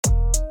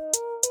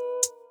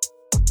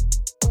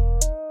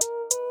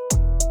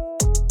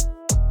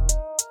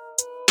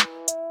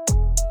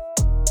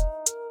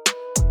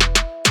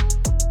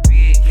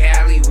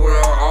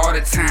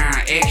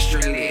extra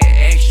lit,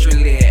 extra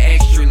lit,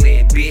 extra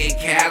lit. Big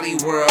Cali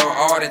world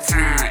all the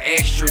time,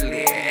 extra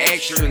lit,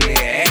 extra lit,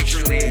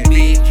 extra lit.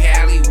 Big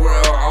Cali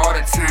world all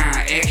the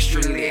time,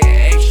 extra lit,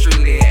 extra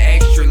lit,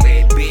 extra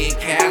lit. Big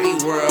Cali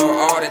world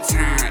all the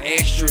time,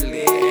 extra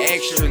lit,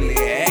 extra lit,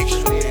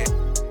 extra lit.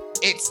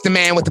 It's the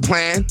man with the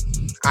plan.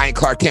 I ain't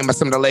Clark Kent, but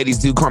some of the ladies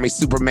do call me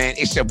Superman.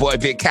 It's your boy,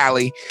 Big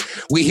Cali.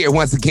 We here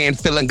once again,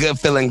 feeling good,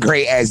 feeling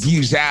great as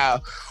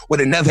usual, with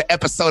another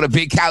episode of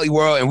Big Cali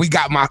World, and we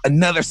got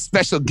another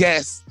special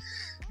guest.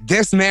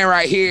 This man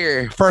right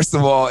here, first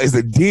of all, is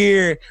a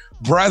dear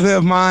brother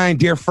of mine,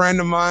 dear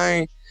friend of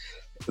mine,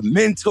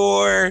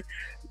 mentor,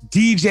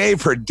 DJ,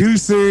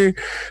 producer,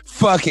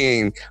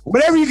 fucking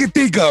whatever you can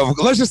think of.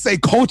 Let's just say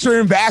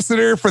culture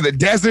ambassador for the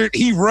desert.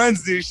 He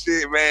runs this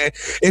shit, man.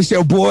 It's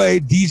your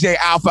boy, DJ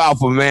Alf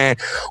Alpha, man.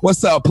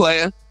 What's up,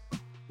 player?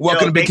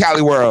 Welcome to Big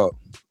Cali World.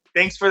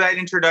 Thanks for that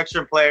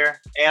introduction, player.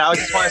 And I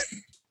just want to say,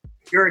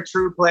 you're a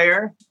true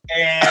player,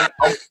 and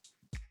I'll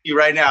you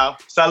right now.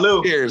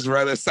 Salud. Cheers,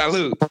 brother.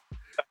 Salud.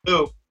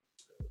 Salud.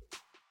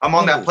 I'm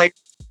on that play.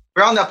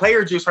 We're on that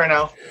player juice right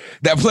now.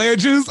 That player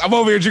juice? I'm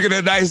over here drinking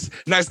a nice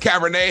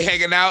Cabernet,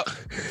 hanging out.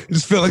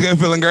 Just feeling good,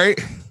 feeling great.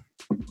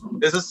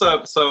 This is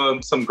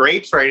some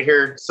grapes right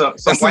here. Some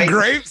white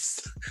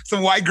grapes?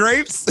 Some white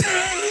grapes?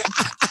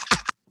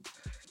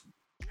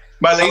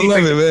 My lady, I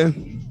love it,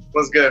 man.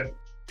 Was good.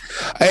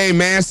 Hey,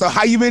 man, so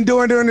how you been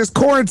doing during this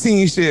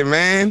quarantine shit,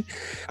 man?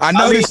 I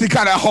noticed it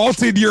kind of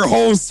halted your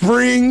whole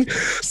spring,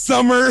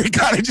 summer. It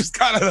kind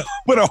of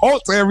put a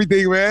halt to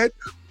everything, man.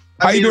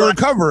 How you been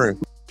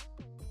recovering?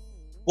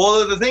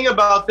 Well, the thing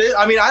about this,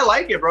 I mean, I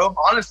like it, bro.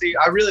 Honestly,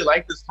 I really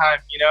like this time,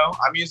 you know?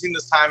 I'm using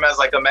this time as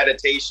like a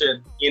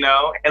meditation, you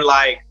know? And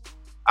like,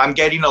 I'm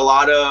getting a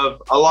lot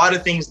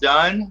of things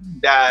done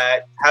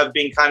that have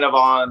been kind of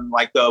on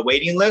like the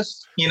waiting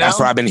list, you know? That's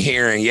what I've been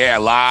hearing. Yeah, a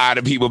lot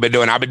of people been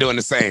doing. I've been doing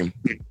the same.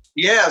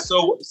 Yeah,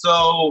 so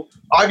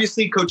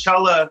obviously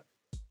Coachella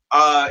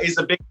is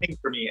a big thing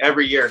for me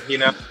every year, you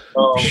know?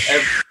 So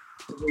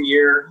every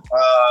year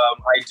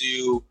I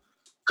do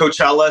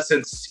Coachella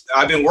since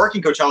I've been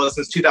working Coachella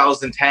since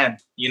 2010,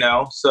 you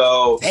know?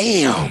 So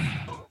damn.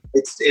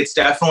 It's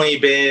definitely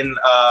been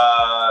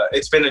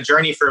it's been a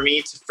journey for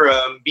me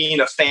from being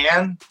a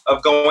fan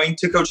of going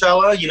to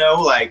Coachella, you know,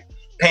 like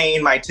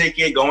paying my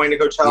ticket, going to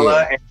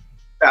Coachella, and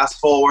fast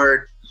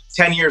forward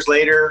 10 years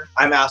later,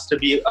 I'm asked to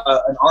be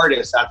an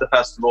artist at the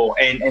festival,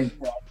 and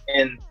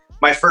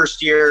my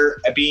first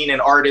year being an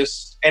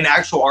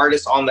actual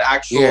artist on the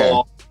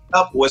actual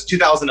stuff was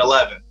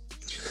 2011.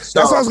 So,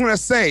 that's what I was gonna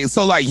say.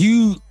 So like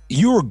you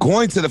were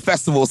going to the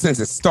festival since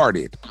it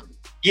started.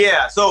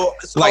 Yeah, so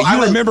like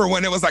you remember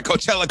when it was like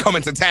Coachella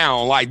coming to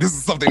town, like this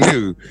is something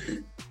new.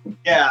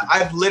 Yeah,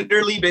 I've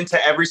literally been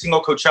to every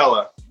single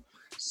Coachella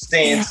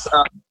since.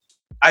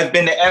 I've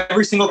been to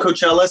every single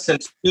Coachella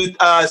since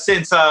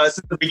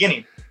the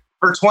beginning.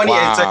 For 20,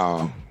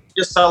 wow. It's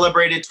just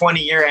celebrated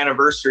 20-year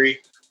anniversary.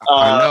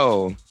 I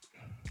know.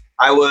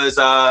 I was,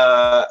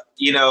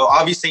 you know,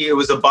 obviously it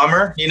was a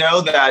bummer, you know,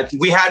 that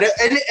we had it,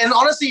 and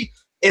honestly,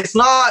 it's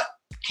not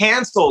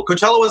canceled.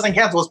 Coachella wasn't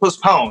canceled; it was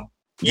postponed.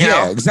 You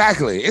know?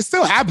 Exactly. It's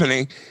still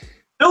happening.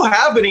 Still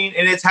happening,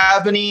 and it's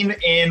happening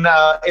in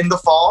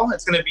the fall.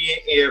 It's going to be,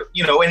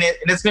 you know, and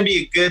it's going to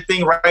be a good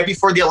thing right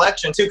before the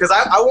election too, because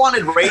I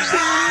wanted Rage.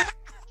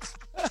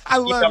 I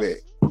love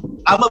it.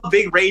 I'm a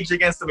big Rage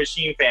Against the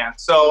Machine fan,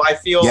 so I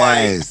feel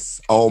like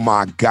oh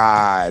my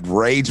God,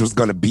 Rage was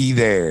going to be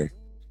there.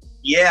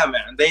 Yeah,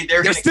 man.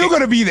 They're still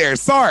going to be there.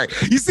 Sorry.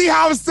 You see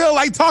how I'm still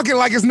like talking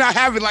like it's not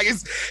happening. Like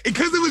it's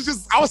because it was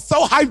just, I was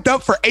so hyped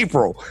up for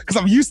April because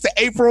I'm used to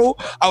April.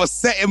 I was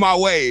set in my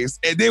ways.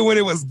 And then when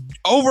it was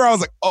over, I was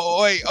like,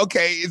 oh, wait,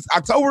 okay. It's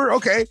October.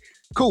 Okay,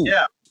 cool.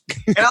 Yeah.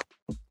 And I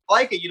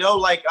like it, you know,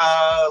 like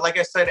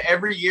I said,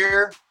 every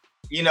year,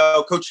 you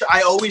know,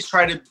 I always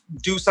try to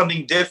do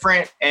something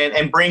different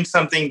and bring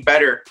something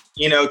better,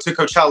 you know, to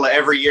Coachella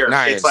every year.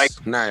 Nice. It's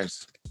like,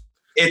 nice.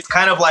 It's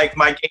kind of like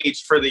my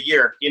gauge for the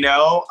year, you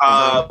know,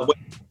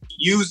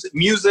 use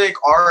music,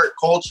 art,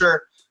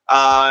 culture,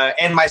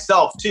 and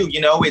myself too.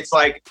 You know, it's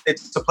like,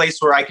 it's a place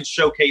where I can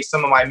showcase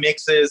some of my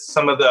mixes,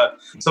 some of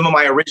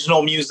my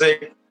original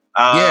music.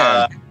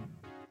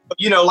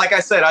 You know, like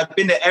I said, I've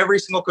been to every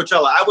single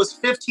Coachella. I was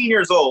 15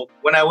 years old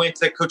when I went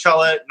to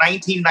Coachella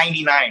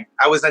 1999.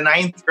 I was in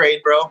 9th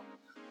grade, bro.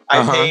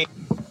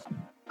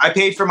 I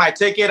paid for my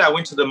ticket. I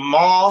went to the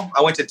mall.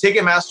 I went to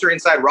Ticketmaster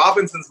inside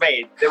Robinson's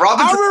Made. I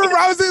remember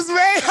Robinson's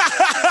Made.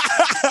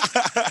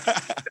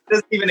 It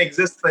doesn't even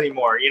exist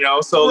anymore, you know?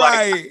 So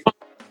like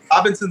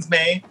Robinson's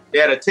Made, they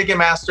had a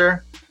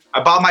Ticketmaster.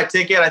 I bought my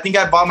ticket. I think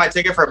I bought my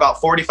ticket for about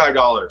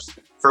 $45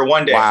 for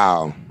one day.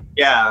 Wow.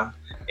 Yeah.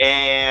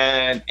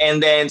 And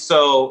then,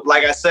 so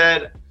like I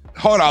said,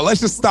 hold on,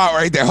 let's just stop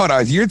right there. Hold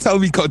on. You're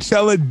telling me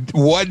Coachella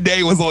one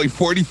day was only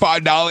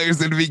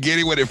 $45 in the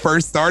beginning when it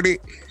first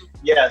started?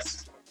 Yes.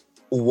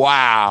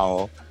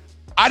 Wow.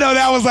 I know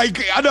that was like,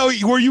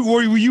 were you all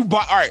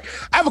right,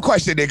 I have a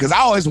question there because I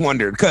always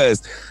wondered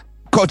because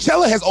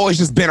Coachella has always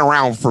just been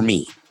around for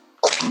me.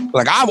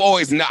 Like I've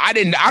always known, I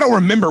don't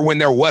remember when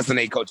there wasn't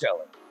a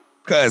Coachella.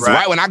 Because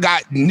right when I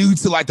got new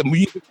to like the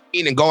music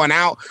scene and going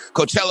out,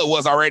 Coachella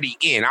was already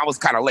in. I was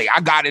kind of late.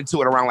 I got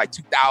into it around like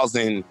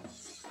 2000.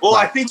 Well,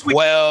 like I think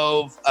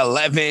 12,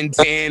 11,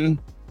 10.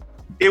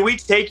 Did we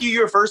take you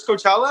your first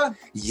Coachella?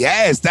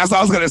 Yes, that's what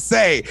I was going to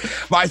say.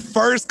 My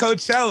first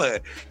Coachella.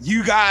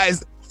 You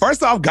guys,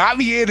 first off, got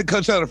me into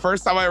Coachella the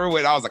first time I ever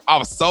went. I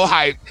was so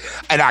hyped.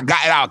 And I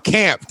got out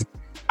camped.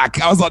 I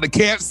was on the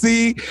camp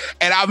C,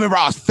 and I remember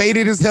I was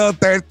faded as hell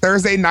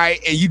Thursday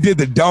night, and you did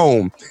the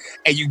dome,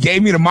 and you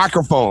gave me the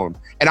microphone,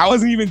 and I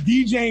wasn't even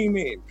DJing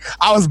then.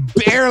 I was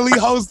barely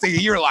hosting,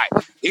 and you were like,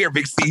 here,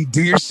 Big C,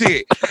 do your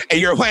shit. And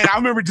you're playing. I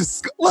remember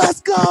just, let's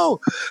go.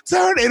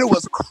 Turn. And it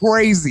was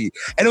crazy.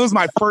 And it was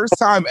my first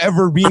time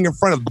ever being in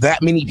front of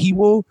that many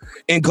people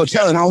in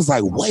Coachella, and I was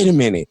like, wait a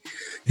minute.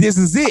 This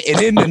is it. And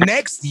then the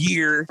next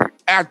year,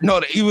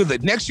 either the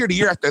next year or the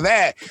year after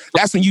that,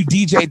 that's when you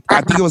DJ'd,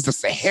 I think it was the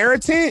Sahara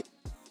tent.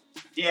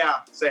 Yeah,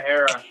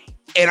 Sahara.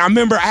 And I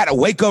remember I had to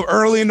wake up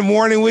early in the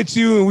morning with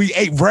you, and we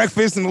ate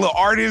breakfast in the little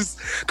artist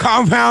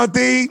compound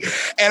thing.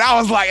 And I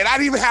was like, and I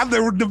didn't even have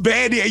the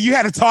band yet. You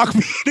had to talk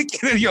me to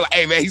get in. You're like,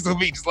 hey, man, he's with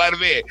me. Just let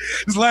him in.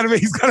 Just let him in.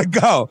 He's going to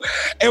go.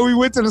 And we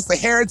went to the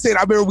Sahara tent.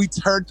 I remember we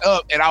turned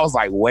up, and I was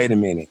like, wait a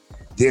minute.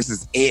 This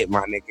is it,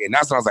 my nigga. And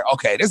that's when I was like,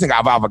 okay, this nigga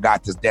Alf Alpha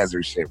got this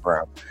desert shit,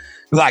 bro.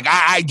 Like,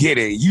 I get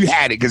it. You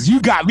had it because you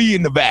got me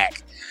in the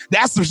back.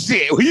 That's some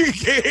shit.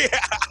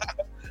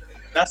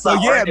 That's so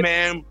yeah,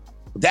 man.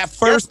 That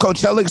first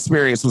Coachella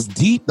experience was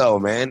deep, though,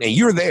 man. And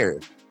you're there.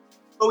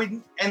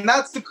 And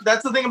that's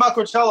the thing about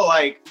Coachella.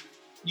 Like,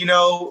 you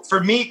know,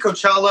 for me,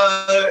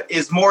 Coachella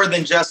is more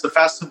than just a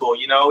festival.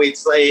 You know,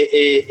 it's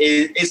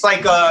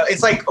like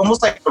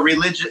almost like a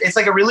religious. It's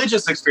like a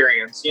religious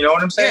experience. You know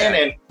what I'm saying?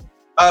 Yeah. And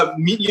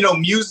you know,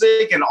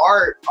 music and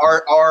art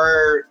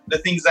are the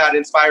things that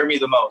inspire me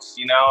the most,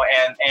 you know,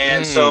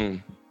 and so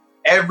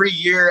every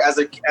year as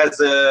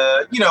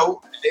a, you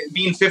know,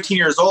 being 15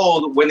 years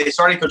old, when they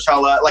started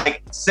Coachella,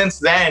 like since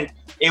then,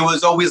 it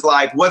was always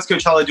like, what's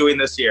Coachella doing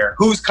this year?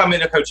 Who's coming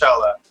to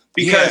Coachella?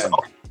 Because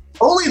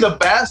only the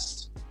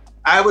best,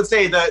 I would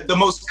say the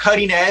most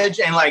cutting edge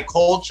and like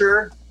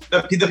culture,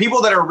 the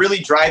people that are really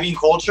driving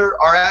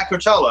culture are at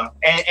Coachella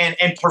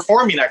and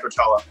performing at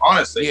Coachella,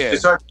 honestly. Yeah,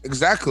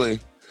 exactly.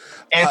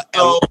 And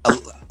so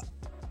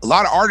a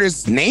lot of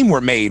artists' name were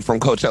made from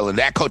Coachella,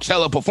 that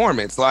Coachella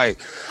performance. Like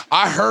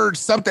I heard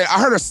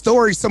a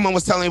story someone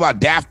was telling me about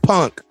Daft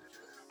Punk,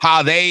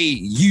 how they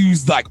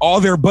used like all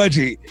their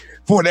budget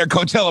for their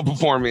Coachella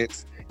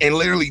performance and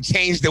literally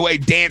changed the way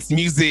dance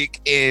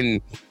music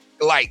and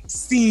like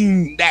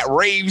seeing that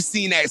rave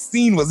scene, that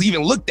scene was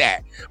even looked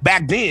at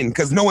back then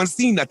because no one's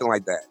seen nothing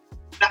like that.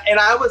 And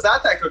I was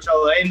at that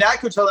Coachella, and that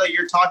Coachella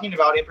you're talking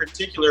about in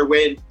particular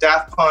when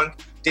Daft Punk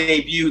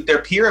debuted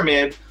their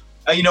Pyramid,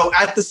 you know,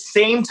 at the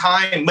same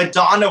time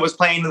Madonna was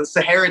playing in the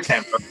Sahara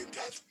tent,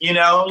 you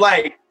know,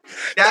 like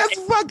that's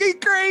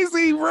fucking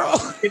crazy, bro.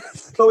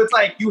 So it's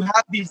like you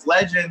have these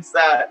legends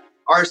that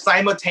are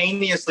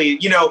simultaneously,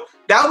 you know,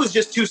 that was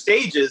just 2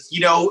 stages,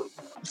 you know,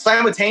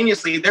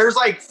 simultaneously there's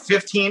like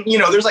 15, you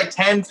know, there's like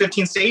 10,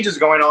 15 stages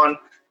going on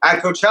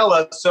at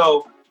Coachella.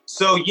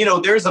 So, you know,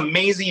 there's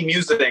amazing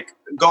music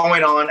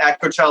going on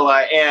at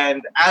Coachella.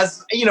 And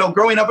as, you know,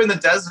 growing up in the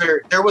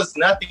desert, there was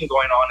nothing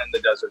going on in the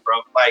desert, bro.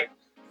 Like,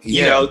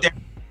 you know,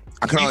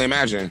 I can only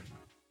imagine.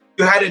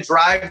 You had to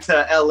drive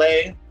to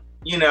LA,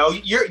 you know,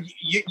 you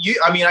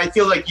I mean, I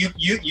feel like you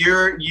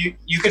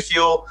could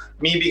feel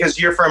me because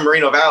you're from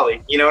Moreno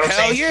Valley, you know what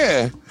I'm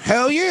saying?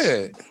 Hell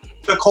yeah.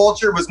 The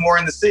culture was more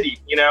in the city,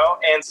 you know?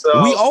 And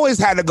so we always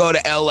had to go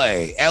to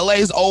LA.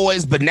 LA's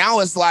always, but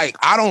now it's like,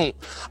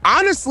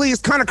 honestly,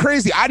 it's kind of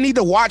crazy. I need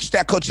to watch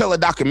that Coachella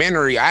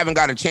documentary. I haven't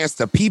got a chance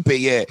to peep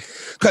it yet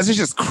because it's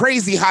just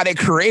crazy how they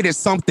created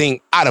something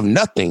out of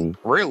nothing,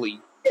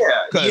 really.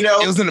 Yeah, you know,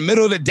 it was in the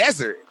middle of the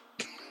desert.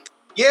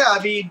 Yeah,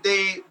 I mean,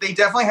 they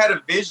definitely had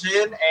a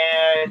vision,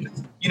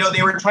 and you know,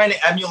 they were trying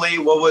to emulate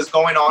what was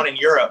going on in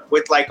Europe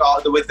with like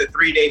with the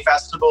 3-day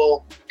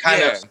festival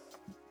kind of.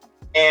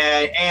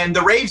 And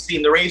the rave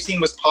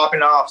scene was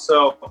popping off.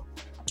 So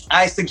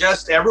I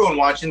suggest everyone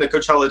watching the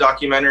Coachella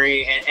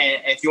documentary, and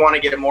if you want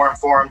to get more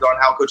informed on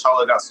how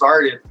Coachella got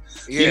started,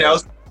 you know,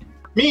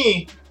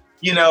 me,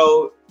 you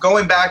know,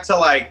 going back to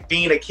like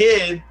being a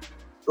kid,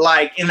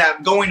 like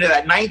going to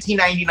that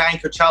 1999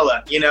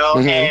 Coachella, you know,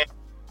 and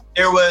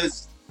there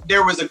was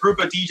a group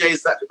of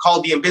DJs that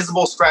called the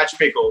Invisible Scratch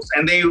Pickles,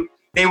 and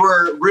they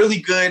were really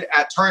good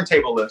at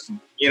turntablism,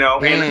 you know,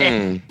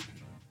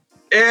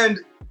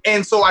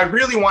 and so I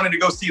really wanted to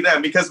go see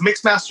them because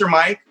Mixmaster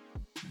Mike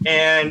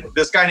and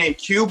this guy named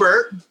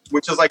Qbert,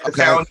 which is like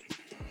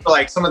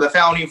some of the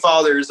founding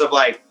fathers of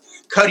like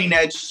cutting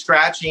edge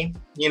scratching,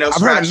 you know.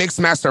 I've heard of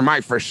Mixmaster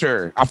Mike for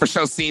sure. I've for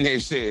sure seen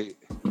his shit.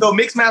 So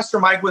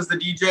Mixmaster Mike was the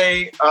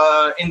DJ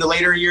in the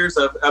later years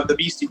of the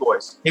Beastie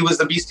Boys. He was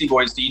the Beastie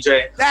Boys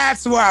DJ.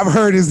 That's where I've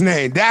heard his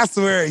name. That's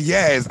where,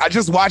 yes. I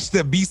just watched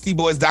the Beastie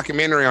Boys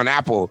documentary on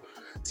Apple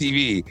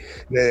TV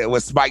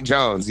with Spike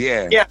Jonze.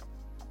 Yeah.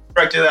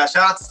 Directed that.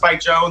 Shout out to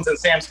Spike Jones and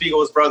Sam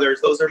Spiegel, his brothers.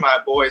 Those are my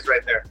boys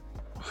right there.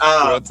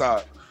 Real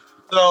talk.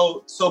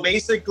 So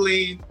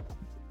basically,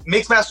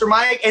 Mixmaster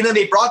Mike, and then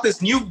they brought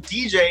this new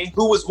DJ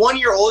who was 1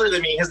 year older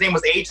than me. His name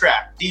was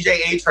A-Track, DJ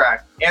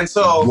A-Track. And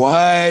so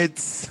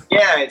what?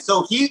 Yeah,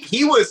 so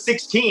he was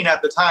 16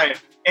 at the time,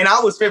 and I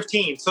was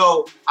 15.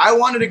 So I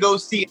wanted to go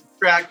see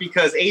A-Track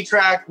because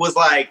A-Track was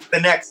like the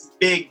next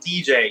big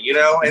DJ, you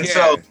know? And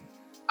so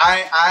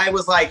I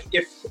was like,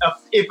 if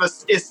a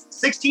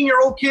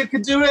 16-year-old kid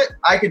could do it,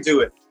 I could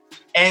do it.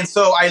 And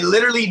so I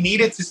literally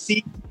needed to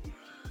see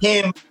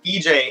him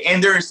DJ.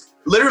 And there's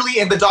literally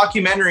in the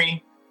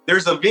documentary,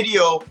 there's a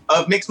video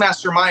of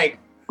Mixmaster Mike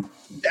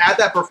at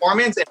that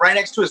performance, and right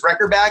next to his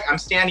record bag, I'm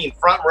standing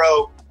front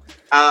row.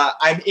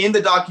 I'm in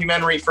the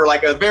documentary for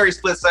like a very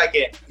split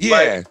second.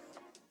 Yeah. But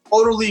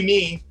totally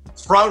me,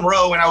 front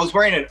row, and I was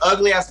wearing an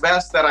ugly ass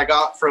vest that I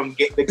got from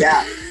the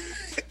Gap.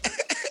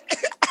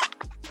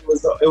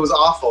 It was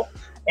awful.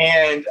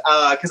 And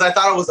because I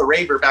thought I was a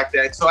raver back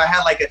then. So I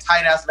had like a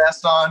tight ass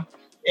vest on.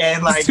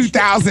 And like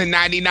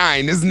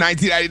 2099. This is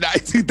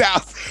 1999,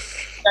 2000.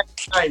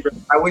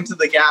 I went to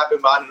the Gap and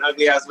bought an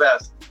ugly ass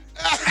vest.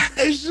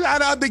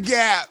 Shout out the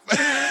Gap.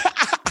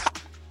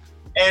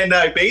 And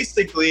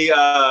basically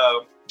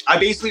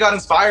got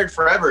inspired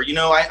forever. You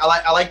know,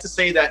 I like to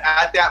say that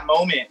at that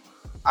moment,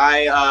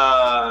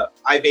 I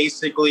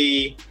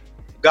basically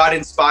got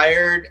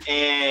inspired,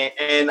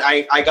 and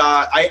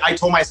I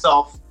told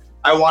myself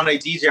I want to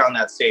DJ on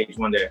that stage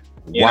one day.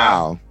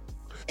 Wow.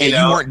 And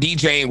you weren't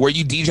DJing. Were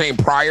you DJing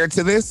prior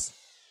to this?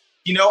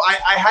 You know,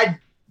 I had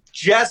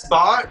just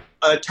bought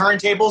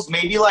turntables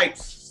maybe like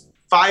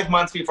 5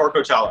 months before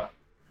Coachella.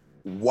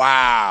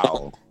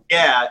 Wow.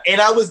 Yeah, and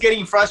I was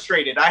getting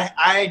frustrated.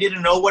 I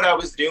didn't know what I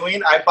was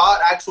doing. I bought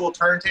actual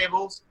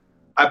turntables.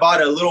 I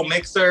bought a little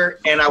mixer,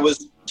 and I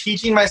was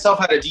teaching myself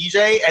how to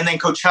DJ. And then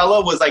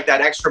Coachella was like that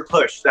extra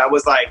push. That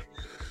was like,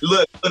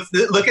 look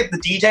at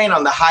the DJing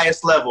on the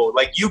highest level.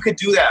 Like, you could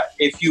do that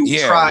if you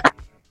try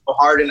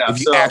hard enough.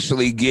 If you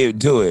actually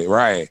do it,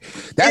 right.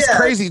 That's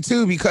crazy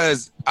too,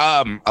 because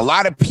a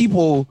lot of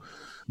people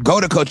go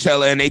to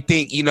Coachella and they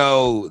think, you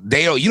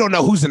don't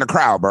know who's in the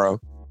crowd, bro.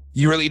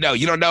 You really know.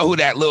 You don't know who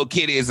that little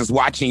kid is that's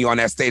watching you on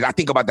that stage. I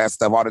think about that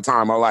stuff all the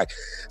time. I'm like,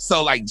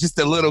 so like just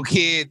a little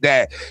kid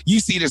that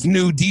you see this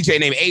new DJ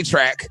named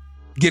A-Track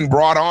getting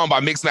brought on by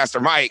Mixmaster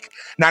Mike,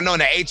 not knowing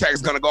that A-Track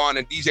is going to go on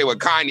and DJ with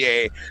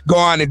Kanye, go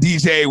on and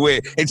DJ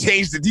with, and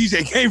change the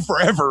DJ game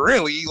forever,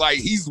 really. Like,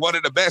 he's one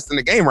of the best in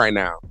the game right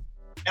now.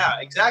 Yeah,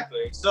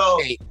 exactly.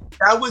 So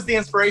that was the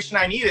inspiration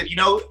I needed. You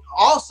know,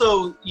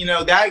 also,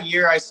 that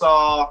year I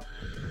saw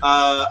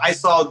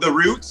The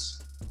Roots.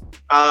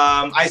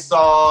 I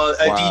saw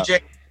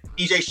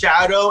DJ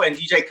Shadow and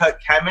DJ Cut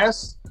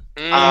Chemist.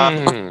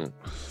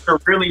 They're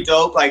really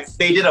dope. Like,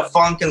 they did a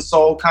funk and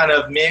soul kind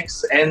of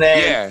mix. And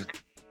then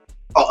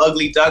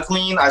Ugly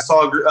Duckling. I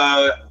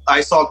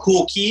saw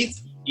Cool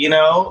Keith,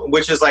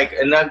 which is like,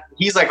 and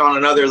he's like on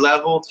another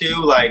level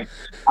too, like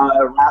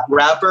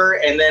rapper.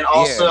 And then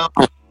also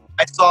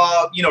I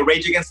saw,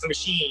 Rage Against the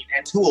Machine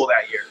and Tool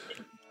that year.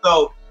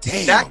 So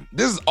damn,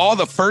 this is all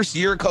the first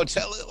year of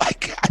Coachella.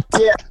 Like,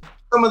 yeah.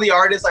 Some of the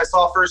artists I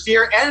saw first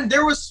year, and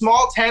there was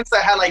small tents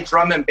that had like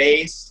drum and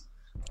bass,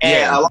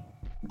 and a lot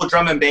of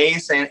drum and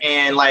bass,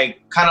 and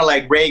like kind of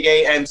like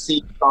reggae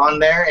MC on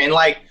there, and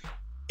like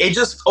it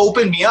just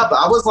opened me up.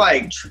 I was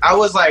like,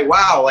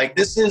 wow, like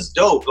this is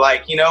dope.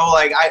 Like,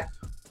 like I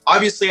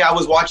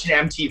was watching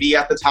MTV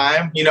at the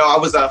time. I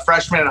was a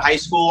freshman in high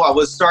school. I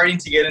was starting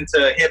to get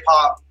into hip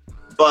hop,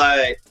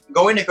 but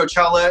going to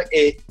Coachella,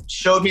 it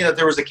showed me that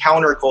there was a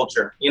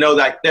counterculture.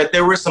 That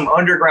there was some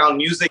underground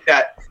music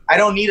that I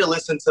don't need to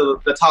listen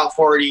to the top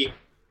 40.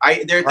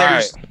 There's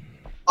a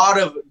lot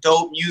of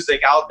dope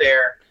music out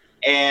there,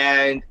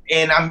 and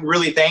I'm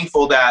really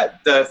thankful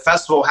that the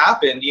festival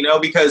happened,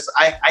 because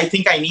I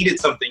think I needed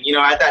something.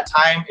 At that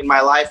time in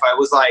my life, I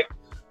was like,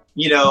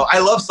 I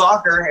love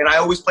soccer and I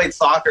always played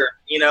soccer,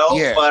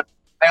 but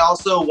I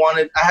also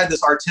I had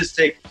this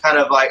artistic kind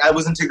of like, I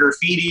was into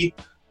graffiti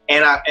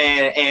and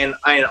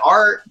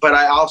art, but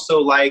I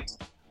also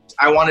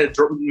I wanted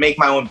to make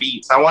my own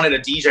beats. I wanted to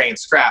DJ and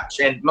scratch,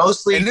 and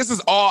mostly. And this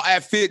is all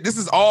at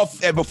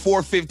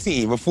before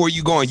 15. Before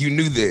you going, you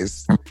knew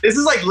this. This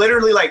is like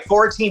literally like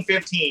 14,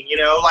 15.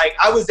 Like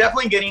I was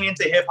definitely getting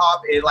into hip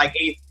hop in like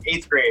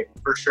eighth grade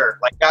for sure.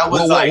 Like that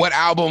was what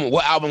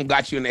album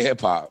got you into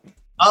hip hop?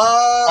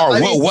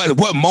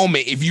 What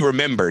moment, if you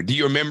remember? Do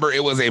you remember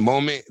it was a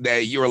moment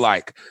that you were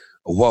like,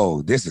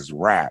 "Whoa, this is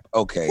rap.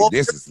 Okay,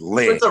 this is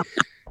lit."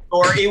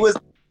 Or it was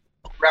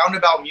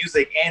Roundabout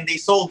Music, and they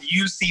sold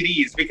used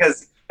CDs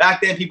because back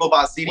then people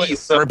bought CDs. Wait,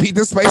 so repeat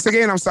this place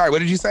again. I'm sorry. What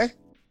did you say?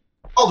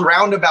 It's called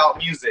Roundabout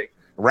Music.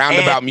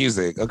 Roundabout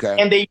Music. Okay.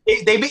 And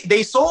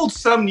they sold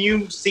some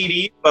new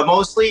CDs, but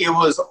mostly it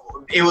was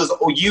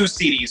used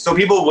CDs. So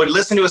people would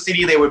listen to a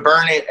CD, they would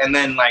burn it, and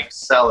then like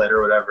sell it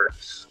or whatever.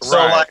 So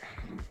like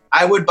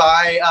I would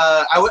buy.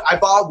 I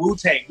bought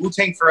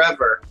Wu-Tang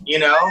Forever.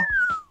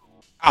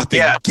 Out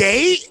the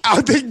gate?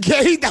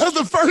 That was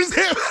the first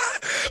hit.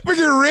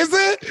 Freaking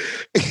RZA.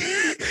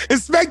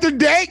 Inspector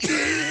Deck,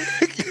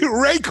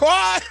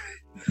 Raekwon,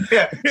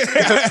 Yeah.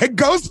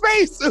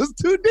 Ghostface. It was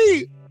too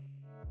deep.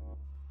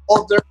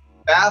 Older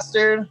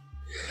bastard.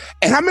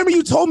 And I remember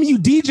you told me you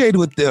DJ'd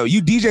with them.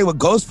 You DJ'd with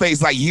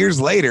Ghostface like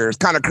years later. It's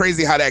kind of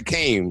crazy how that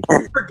came.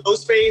 For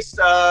Ghostface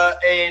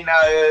in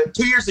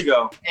 2 years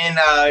ago in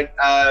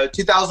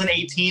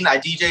 2018, I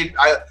DJ'd.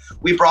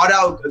 We brought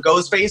out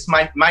Ghostface.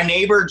 My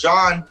neighbor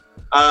John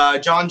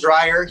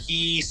Dreyer.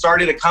 He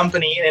started a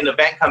company, an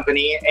event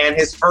company, and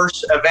his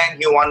first event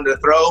he wanted to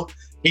throw,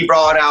 he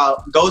brought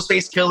out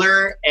Ghostface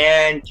Killer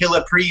and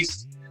Killer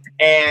Priest,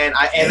 and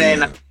I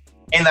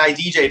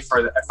DJ'd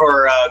for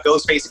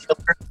Ghostface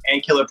Killer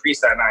and Killer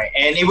Priest that night,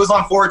 and it was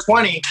on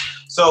 420,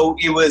 so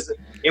it was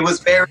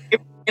the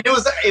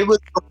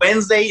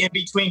Wednesday in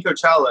between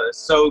Coachella.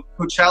 So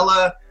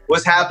Coachella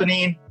was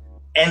happening,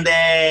 and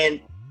then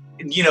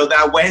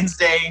that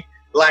Wednesday,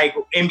 like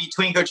in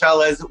between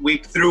Coachellas, we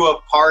threw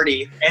a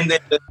party, and then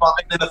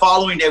the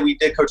following day we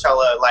did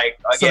Coachella. Like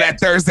again. So that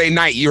Thursday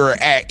night, you're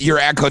at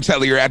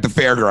Coachella, you're at the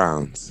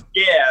fairgrounds.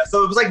 Yeah,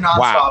 so it was like nonstop.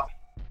 Wow.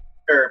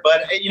 Sure.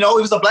 But it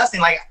was a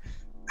blessing. I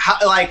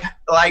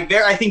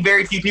think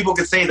very few people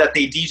could say that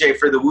they DJ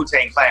for the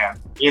Wu-Tang Clan.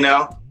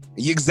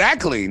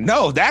 Exactly.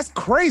 No, that's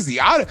crazy.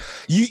 I'm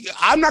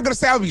not gonna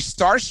say I would be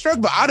starstruck,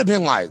 but I'd have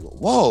been like,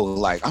 whoa,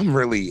 like I'm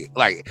really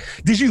like,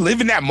 did you live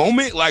in that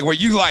moment? Like, were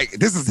you like,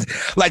 this is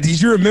like, did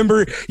you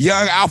remember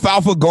young Alf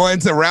Alpha going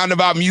to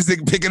Roundabout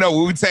Music, picking up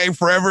Wu-Tang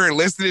Forever and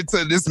listening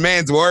to this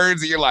man's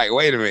words? And you're like,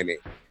 wait a minute.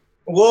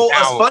 Well,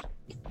 a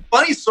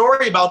funny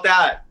story about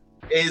that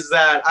is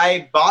that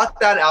I bought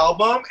that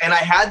album and I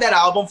had that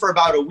album for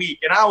about a week,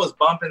 and I was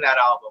bumping that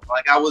album.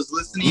 Like I was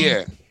listening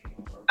to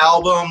the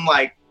album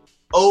like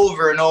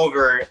over and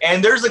over.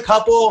 And there's a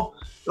couple,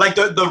 like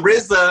the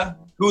RZA,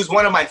 who's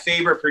one of my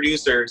favorite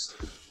producers,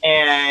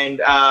 and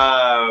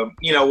shout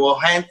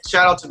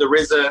out to the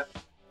RZA.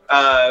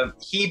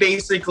 He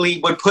basically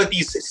would put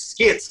these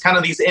skits, kind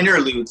of these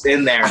interludes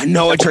in there. I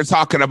know what you're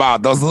talking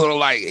about. Those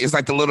little it's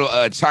like the little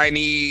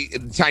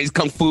Chinese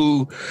kung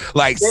fu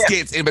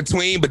skits in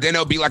between, but then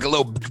there'll be like a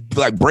little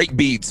like break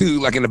beat too,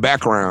 like in the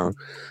background,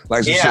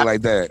 like some shit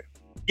like that.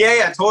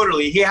 Yeah,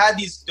 totally. He had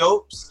these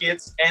dope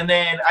skits, and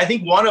then I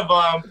think one of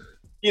them,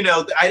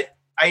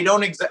 I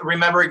don't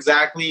remember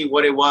exactly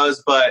what it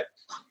was, but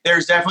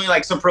there's definitely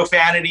like some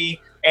profanity,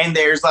 and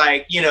there's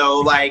like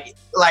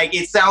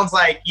it sounds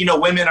like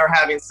women are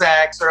having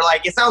sex, or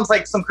like it sounds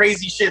like some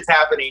crazy shit's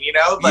happening,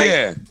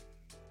 Like,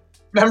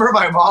 remember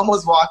my mom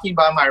was walking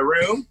by my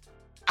room,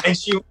 and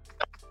she,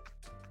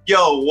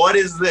 yo, what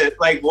is this?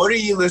 Like, what are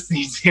you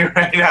listening to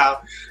right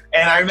now?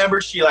 And I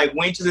remember she like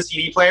went to the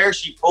CD player.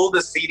 She pulled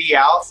the CD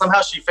out.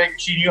 Somehow she figured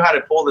she knew how to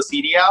pull the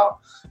CD out,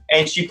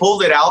 and she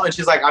pulled it out. And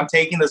she's like, "I'm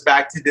taking this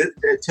back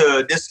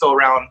to disco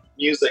round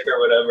music or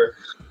whatever."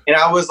 And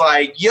I was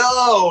like,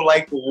 "Yo,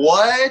 like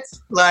what?"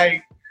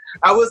 Like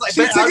I was like,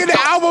 she took the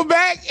album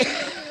back.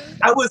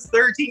 I was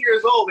 13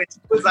 years old, and she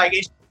was like,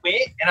 and she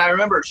went. And I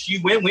remember she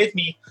went with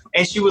me,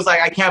 and she was like,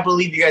 "I can't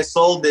believe you guys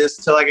sold this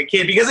to like a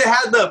kid," because it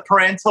had the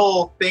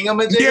parental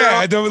thingamajig.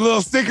 Yeah, the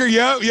little sticker.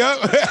 Yep.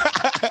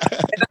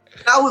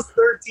 I was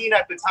 13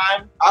 at the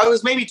time. I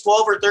was maybe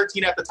 12 or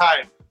 13 at the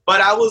time.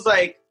 But I was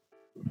like,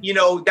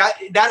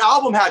 that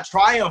album had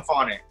Triumph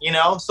on it,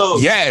 So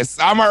yes,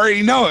 I'm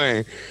already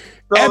knowing.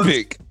 So,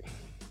 epic.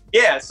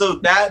 Yeah, so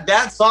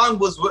that song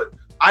was what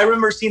I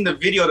remember seeing the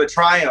video to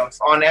Triumph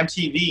on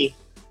MTV,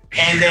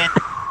 and then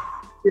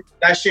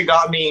that shit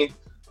got me,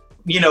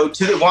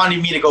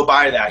 wanting me to go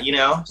buy that,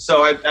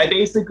 So I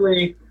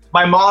basically,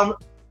 my mom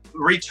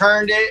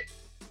returned it.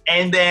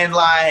 And then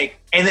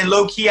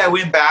low key, I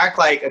went back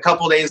like a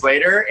couple days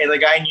later, and the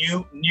guy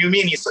knew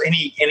me, and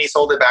he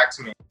sold it back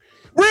to me.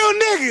 Real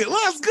nigga,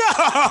 let's go.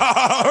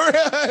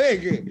 Real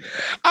nigga.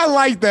 I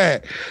like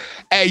that.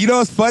 Hey, you know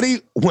what's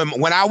funny?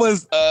 When I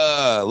was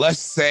let's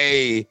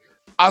say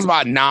I was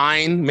about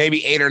 9,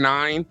 maybe 8 or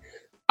 9,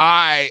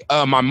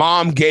 my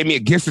mom gave me a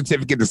gift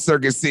certificate to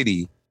Circuit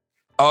City.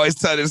 I always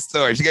tell this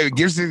story. She gave me a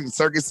gift certificate to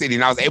Circuit City,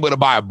 and I was able to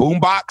buy a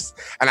boombox,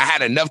 and I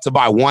had enough to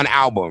buy one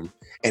album.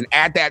 And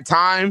at that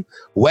time,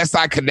 West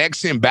Side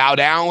Connection, Bow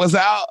Down was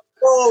out.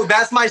 Oh,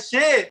 that's my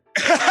shit.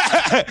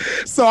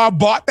 So I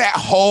bought that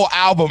whole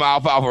album,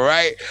 Alf Alpha,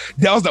 right?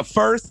 That was the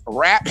first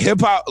rap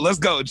hip hop. Let's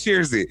go,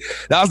 cheers it.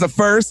 That was the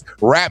first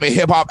rap and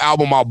hip hop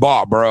album I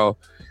bought, bro.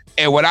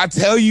 And when I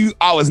tell you,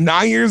 I was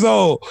 9 years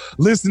old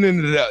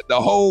listening to the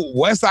whole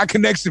West Side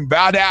Connection,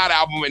 Bow Down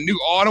album and knew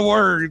all the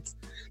words.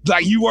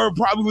 Like you were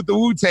probably with the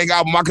Wu-Tang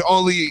album. I could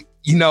only,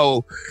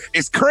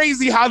 it's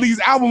crazy how these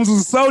albums were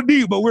so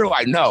deep, but we're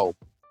like, no.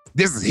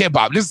 This is hip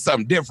hop. This is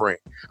something different.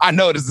 I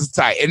know this is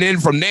tight. And then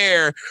from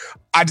there,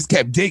 I just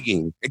kept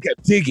digging.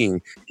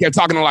 Kept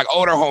talking to like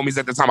older homies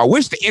at the time. I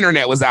wish the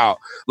internet was out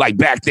like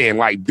back then,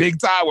 like big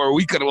time, where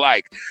we could have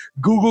like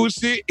Googled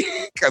shit,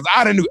 because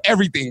I'd have knew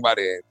everything by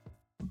then.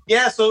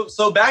 Yeah.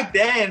 So back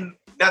then,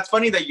 that's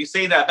funny that you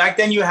say that. Back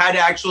then, you had to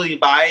actually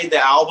buy the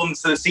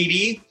albums to the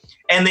CD,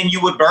 and then you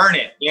would burn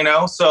it.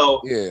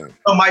 So yeah.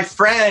 So my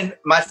friend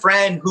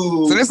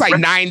who. So it's like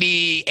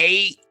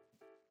 98,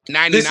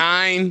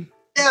 99.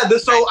 Yeah,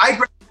 so I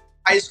graduated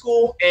high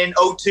school in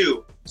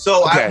 '02.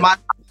 So Okay.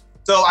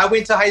 I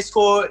went to high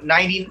school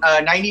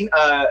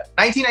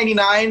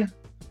 1999,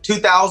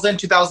 2000,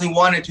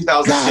 2001, and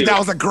 2002. God, that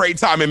was a great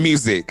time in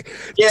music.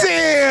 Yeah.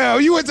 Damn,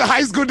 you went to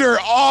high school during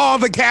all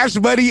the Cash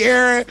Money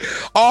era,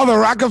 all the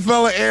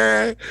Rockefeller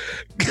era.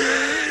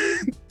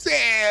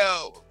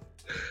 Damn.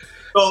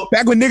 So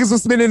Back when niggas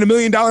was spending $1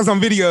 million on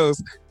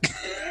videos.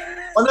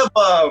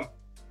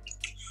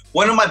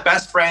 one of my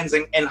best friends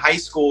in high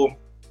school,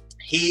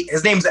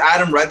 his name's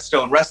Adam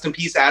Redstone. Rest in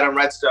peace, Adam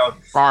Redstone.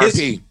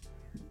 R.I.P.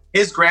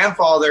 His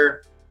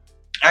grandfather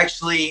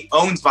actually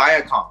owns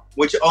Viacom,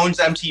 which owns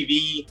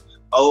MTV,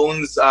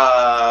 owns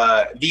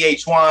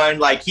VH1.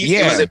 Like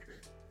it was a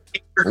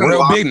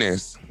real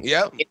business.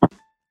 Yep.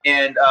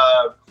 And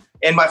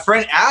my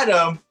friend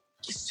Adam,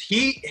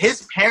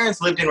 his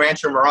parents lived in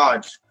Rancho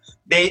Mirage.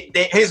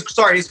 His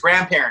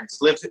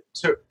grandparents lived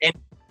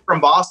from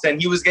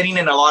Boston. He was getting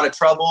in a lot of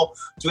trouble,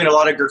 doing a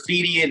lot of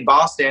graffiti in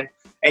Boston,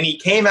 and he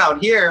came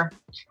out here,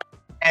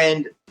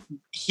 and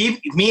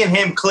me and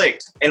him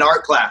clicked in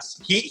art class.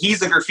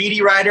 He's a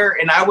graffiti writer,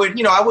 and I would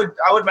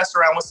mess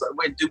around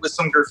with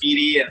some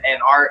graffiti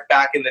and art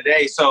back in the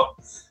day. So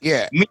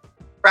yeah, me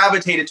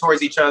gravitated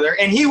towards each other,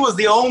 and he was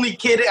the only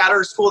kid at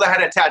our school that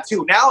had a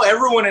tattoo. Now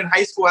everyone in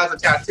high school has a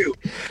tattoo,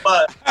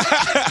 but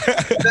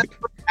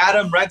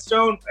Adam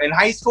Redstone in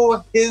high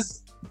school,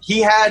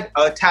 he had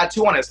a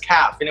tattoo on his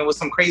calf, and it was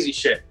some crazy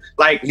shit.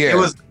 It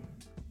was,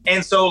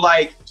 and so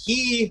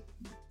he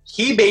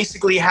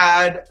basically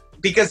had,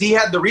 because he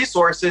had the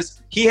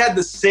resources, he had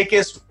the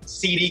sickest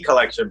CD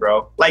collection,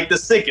 bro. Like the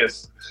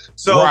sickest.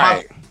 So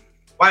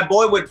my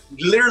boy would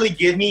literally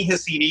give me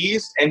his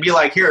CDs and be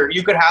like, here,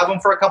 you could have them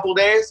for a couple of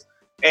days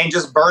and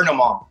just burn them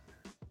all.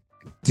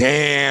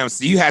 Damn,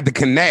 so you had to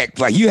connect.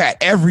 Like you had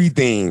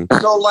everything.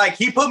 So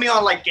he put me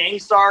on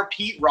Gangstar,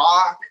 Pete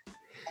Rock,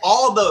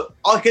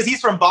 because he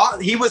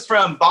was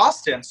from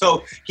Boston.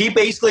 So he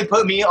basically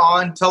put me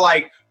on to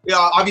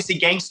obviously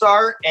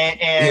Gangstar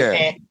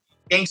and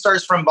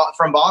Gangstar's from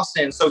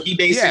Boston. So he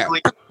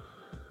basically put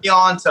me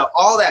on to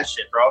all that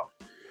shit, bro.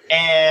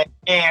 And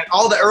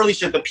all the early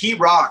shit, the Pete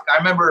Rock. I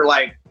remember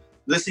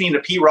listening to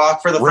Pete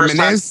Rock for the first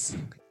time.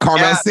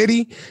 Carmel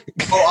City.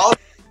 I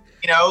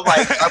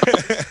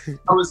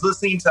was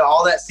listening to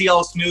all that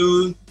CL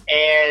Smooth,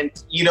 and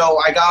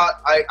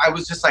I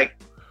was just I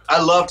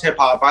loved hip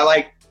hop.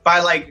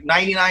 By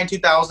 99,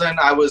 2000,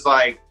 I was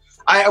I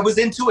was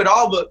into it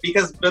all, but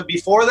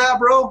before that,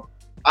 bro,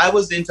 I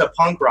was into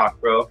punk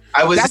rock, bro.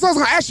 That's what I was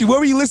gonna ask you. What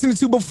were you listening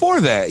to before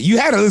that? You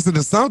had to listen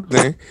to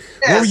something.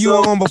 What were you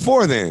on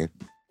before then?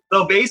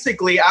 So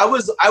basically, I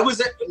was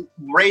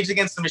Rage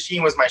Against the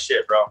Machine was my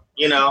shit, bro.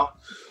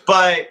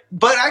 But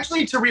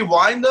actually, to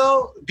rewind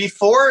though,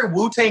 before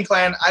Wu-Tang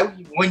Clan,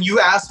 when you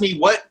asked me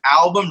what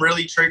album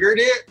really triggered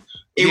it,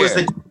 it was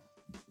the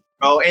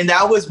and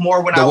that was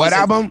more when what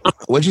album?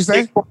 What'd you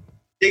say?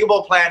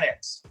 Diggable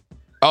Planets.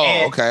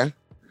 Oh, okay.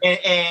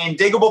 And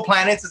Diggable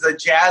Planets is a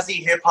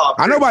jazzy hip hop.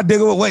 I know about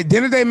Diggable. Wait,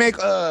 didn't they make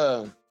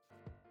bro,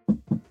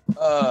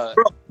 not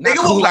Diggable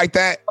Cool Like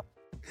That?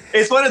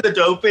 It's one of the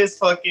dopest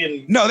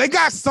fucking. No, they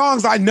got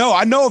songs. I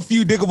know a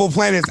few Diggable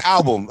Planets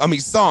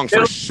songs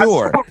for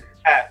sure.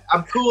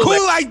 I'm cool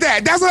like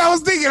that. That's what I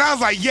was thinking. I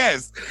was like,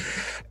 yes.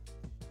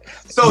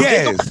 So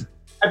yes.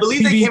 I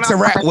believe they came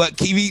out.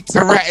 Kiwi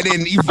Tarat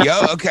and Evie.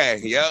 Okay,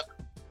 yep.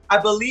 I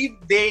believe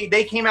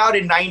they came out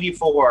in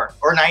 94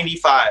 or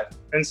 95,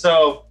 and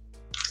so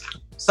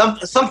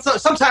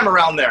sometime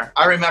around there.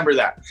 I remember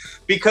that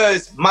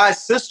because my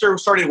sister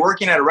started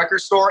working at a record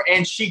store,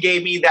 and she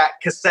gave me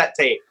that cassette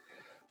tape.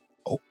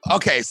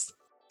 Okay,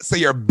 so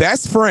your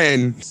best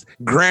friend's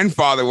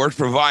grandfather worked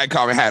for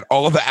Viacom and had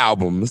all of the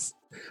albums,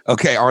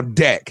 on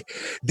deck.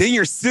 Then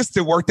your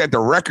sister worked at the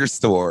record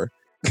store.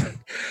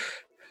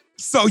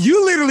 So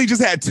you literally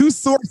just had two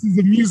sources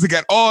of music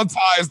at all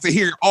times to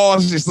hear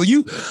all shit. So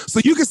you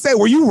could say,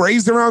 were you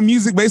raised around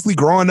music basically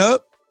growing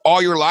up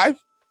all your life?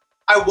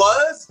 I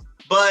was,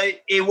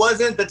 but it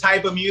wasn't the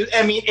type of music.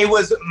 I mean, it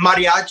was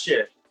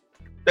mariachi.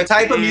 The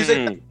type of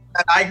music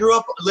that I grew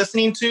up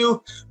listening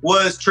to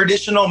was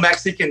traditional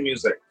Mexican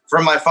music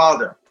from my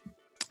father.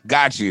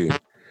 Got you.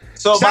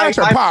 So shout out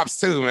your pops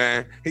too,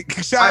 man.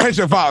 Shout out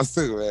your pops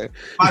too, man.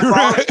 My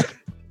father,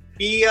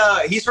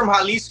 he's from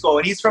Jalisco,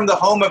 and he's from the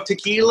home of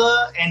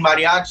tequila and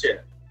mariachi.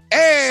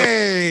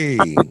 Hey.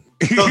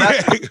 So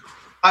that's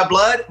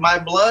my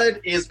blood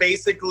is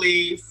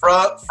basically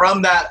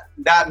from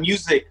that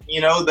music.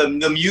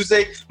 The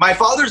music. My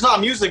father's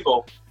not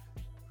musical,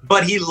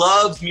 but he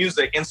loves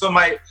music, and so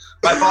my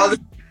father.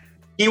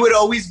 He would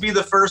always be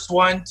the first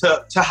one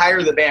to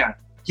hire the band.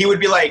 He would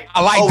be like,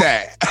 I like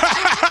that.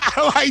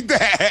 I like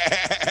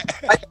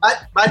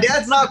that. My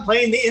dad's not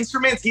playing the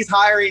instruments. He's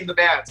hiring the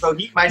band. So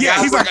he's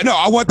like, no,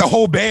 I want the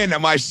whole band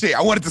at my shit.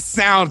 I want it to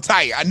sound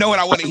tight. I know what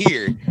I want to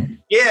hear.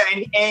 Yeah.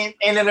 And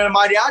in a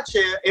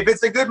mariachi, if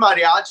it's a good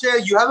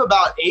mariachi, you have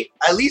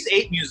at least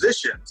eight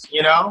musicians,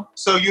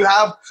 So you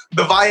have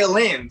the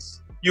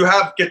violins, you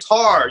have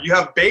guitar, you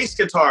have bass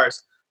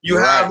guitars, you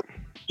have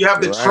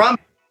the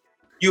trumpet.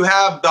 You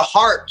have the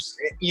harps,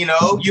 you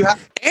know, you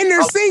have. And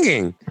they're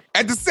singing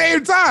at the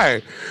same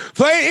time,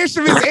 playing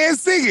instruments and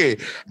singing.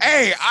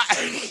 Hey,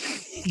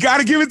 you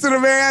gotta give it to the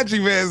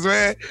mariachi fans,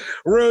 man.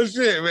 Real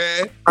shit,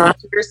 man.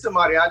 Cheers to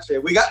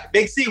mariachi. We got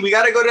Big C. We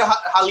gotta go to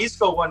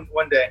Jalisco one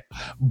day,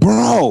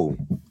 bro.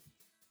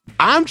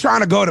 I'm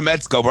trying to go to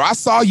Mexico, bro. I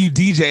saw you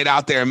DJing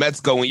out there in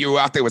Mexico when you were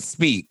out there with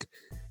Speak.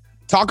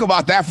 Talk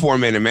about that for a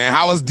minute, man.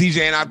 How was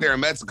DJing out there in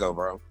Mexico,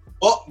 bro?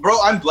 Well,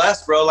 bro, I'm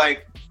blessed, bro.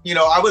 Like, you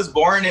know, I was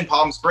born in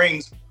Palm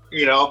Springs.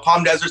 You know,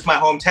 Palm Desert's my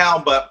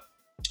hometown, but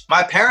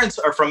my parents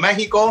are from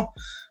Mexico.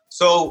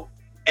 So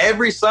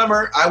every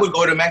summer I would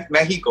go to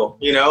Mexico,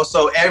 you know?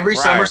 So every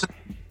summer,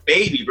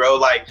 baby, bro,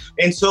 like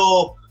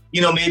until,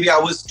 you know, maybe I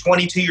was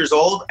 22 years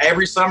old,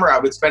 every summer I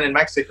would spend in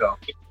Mexico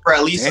for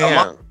at least a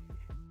month.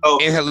 Oh,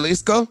 in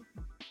Jalisco?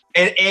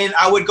 And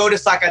I would go to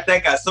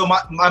Zacatecas. So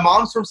my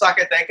mom's from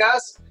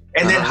Zacatecas,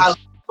 and then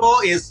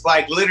Jalisco is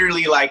like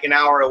literally like an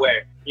hour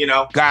away, you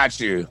know? Got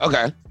you.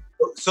 Okay.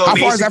 So how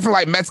far is that from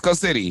like Mexico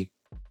City?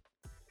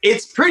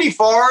 It's pretty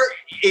far.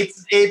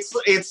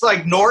 It's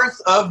like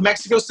north of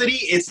Mexico City.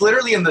 It's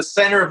literally in the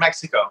center of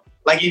Mexico.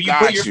 Like if you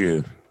put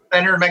your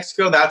center of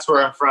Mexico, that's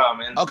where I'm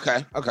from. And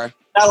okay.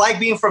 I like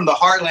being from the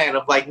heartland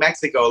of like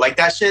Mexico. Like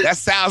that shit. That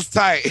sounds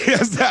tight.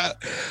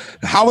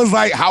 How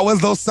was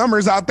those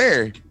summers out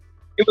there?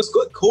 It was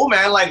good, cool,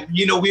 man. Like,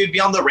 you know, we would be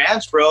on the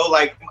ranch, bro.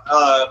 Like,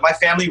 my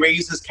family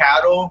raises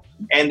cattle,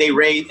 and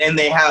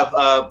they have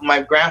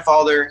my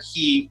grandfather.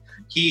 He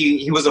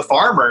was a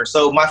farmer,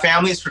 so my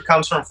family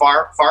comes from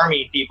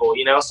farming people,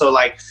 you know. So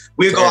like,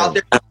 we would go out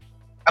there.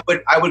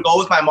 I would go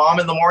with my mom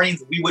in the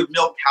mornings. We would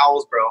milk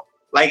cows, bro.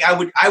 Like I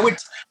would.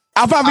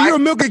 Alf Alpha, you were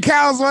milking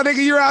cows, my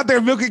nigga. You're out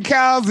there milking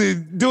cows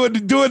and doing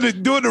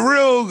the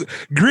real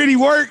gritty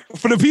work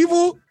for the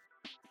people.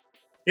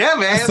 Yeah,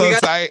 man. That's so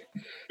tight.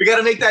 We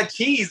gotta make that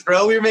cheese,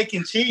 bro. We were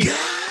making cheese.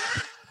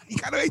 You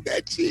gotta make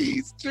that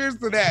cheese. Cheers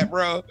to that,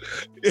 bro.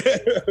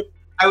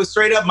 I was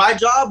straight up. My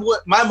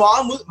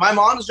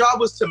mom's job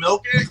was to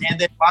milk it, and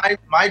then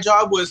my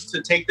job was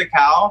to take the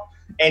cow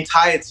and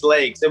tie its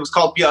legs. It was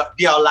called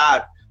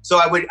pialad. So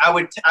I would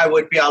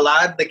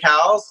pialad the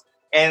cows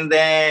and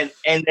then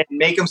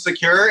make them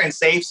secure and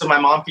safe so my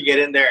mom could get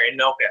in there and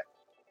milk it.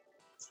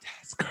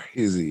 That's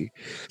crazy.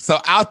 So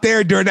out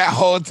there during that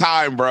whole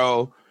time,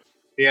 bro.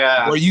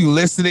 Yeah. Were you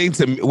listening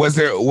to? Was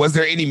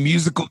there any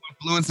musical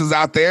influences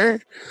out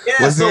there?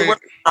 Yeah.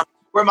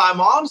 Where my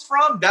mom's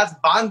from, that's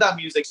banda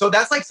music. So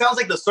that's like sounds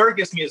like the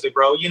circus music,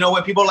 bro. You know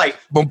when people like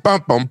bum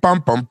bum bum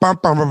bum bum bum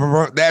bum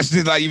bum. That's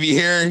just like you be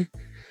hearing.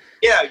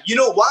 Yeah, you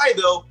know why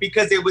though?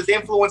 Because it was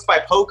influenced by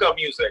polka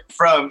music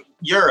from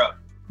Europe.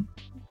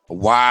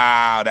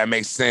 Wow, that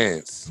makes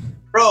sense.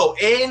 Bro,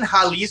 in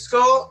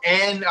Jalisco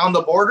and on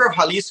the border of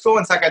Jalisco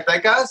and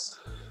Zacatecas,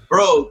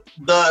 bro,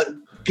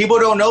 the people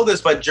don't know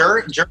this, but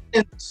German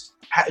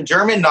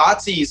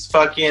Nazis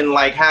fucking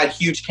like had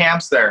huge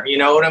camps there. You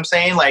know what I'm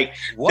saying? Like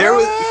there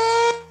was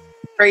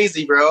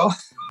crazy, bro.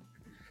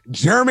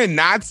 German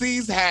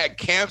Nazis had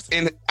camps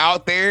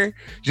out there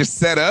just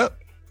set up.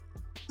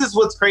 This is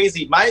what's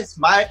crazy. My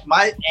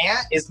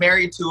aunt is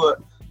married to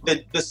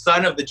the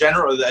son of the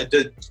general,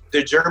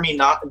 the German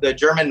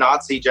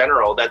Nazi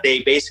general that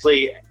they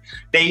basically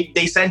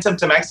they sent him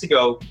to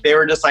Mexico. They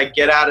were just like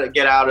get out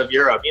of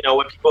Europe. You know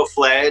when people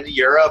fled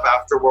Europe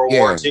after World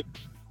War II.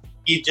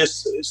 He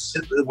just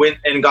went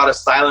and got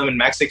asylum in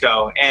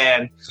Mexico.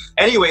 And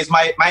anyways,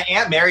 my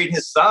aunt married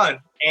his son.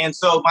 And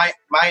so my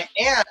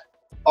aunt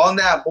on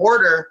that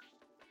border,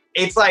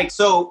 it's like,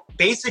 so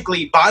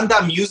basically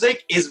banda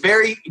music is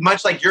very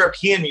much like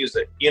European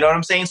music. You know what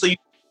I'm saying? So you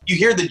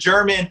hear the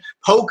German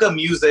polka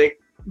music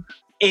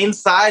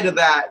inside of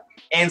that.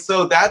 And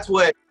so that's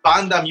what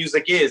banda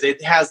music is.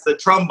 It has the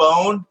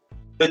trombone,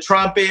 the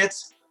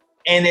trumpets,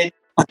 and it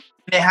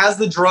has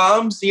the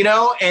drums, you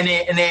know, and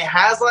it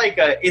has like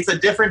it's a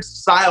different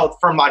style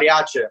from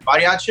mariachi.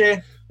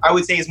 Mariachi, I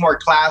would say, is more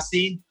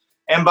classy,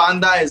 and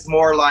banda is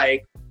more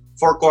like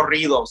for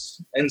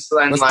corridos. And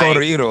what's like,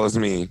 corridos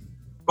mean?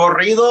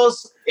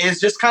 Corridos is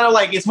just kind of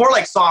like, it's more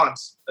like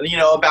songs, you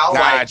know,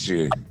 about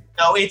you.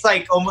 No, it's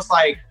like almost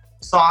like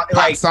song, pop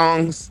like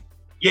songs.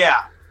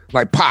 Yeah,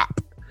 like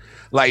pop.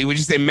 Like would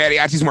you say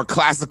mariachi is more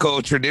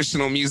classical,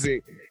 traditional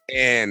music,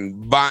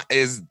 and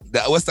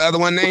what's the other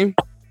one name?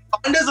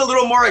 Banda's a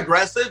little more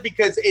aggressive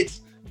because it's,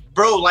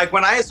 bro, like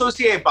when I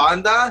associate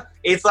banda,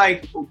 it's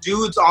like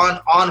dudes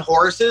on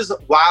horses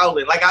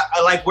wilding. Like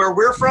I like where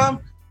we're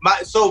from,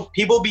 so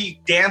people be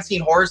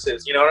dancing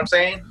horses, you know what I'm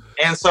saying?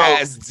 And so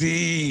that's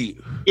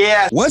deep.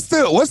 Yeah. What's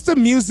the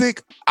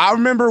music? I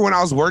remember when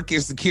I was working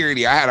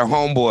security, I had a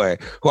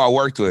homeboy who I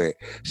worked with.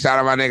 Shout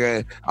out my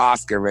nigga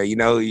Oscar, man. You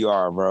know who you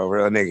are, bro.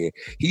 Real nigga.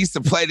 He used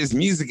to play this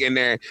music in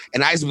there,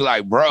 and I used to be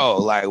like, bro,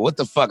 like, what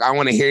the fuck? I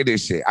want to hear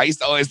this shit. I used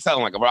to always tell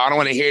him, like, bro, I don't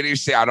want to hear this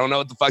shit. I don't know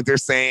what the fuck they're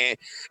saying.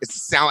 It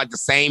sound like the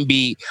same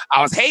beat.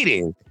 I was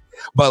hating.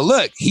 But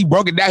look, he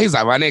broke it down. He's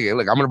like, my nigga,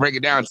 look, I'm going to break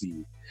it down to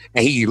you.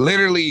 And he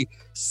literally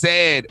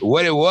said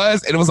what it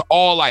was, and it was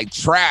all like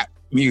trap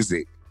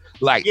music.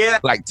 like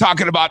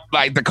talking about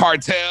like the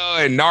cartel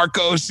and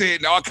narco shit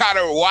and all kind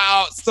of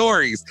wild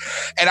stories.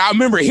 And I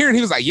remember hearing,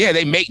 he was like, yeah,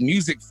 they make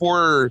music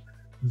for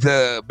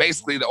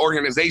basically the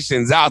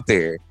organizations out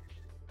there.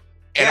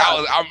 And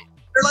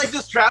they're like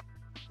this trap,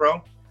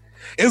 bro.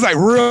 It's like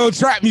real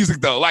trap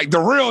music though, like the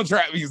real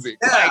trap music.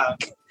 Yeah.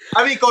 Like,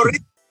 I mean, it could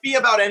be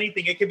about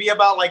anything. It could be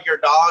about like your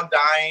dog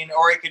dying,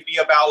 or it could be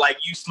about like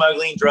you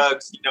smuggling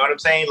drugs. You know what I'm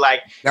saying?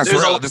 Like that's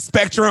real. The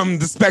spectrum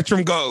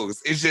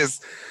goes. It's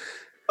just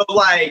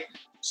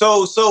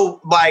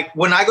so like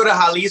when I go to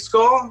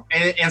Jalisco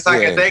and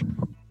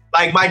Zacatecas,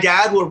 like my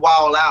dad would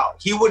wild out.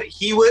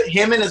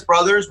 Him and his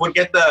brothers would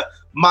get the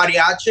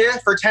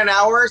mariachi for 10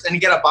 hours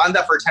and get a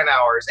banda for 10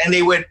 hours. And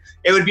it would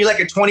be like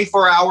a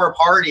 24-hour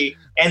party.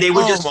 And they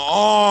would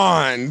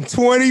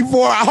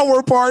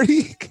 24-hour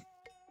party.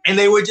 And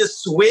they would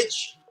just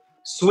switch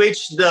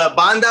the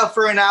banda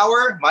for an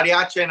hour,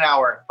 mariachi an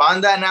hour,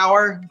 banda an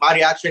hour,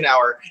 mariachi an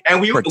hour.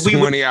 And we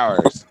 20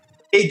 hours.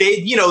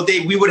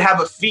 We would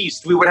have a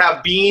feast. We would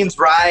have beans,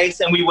 rice,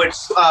 and we would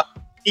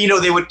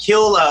they would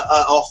kill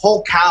a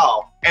whole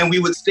cow, and we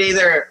would stay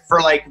there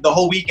for like the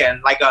whole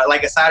weekend, like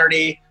a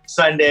Saturday,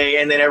 Sunday,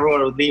 and then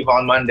everyone would leave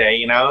on Monday.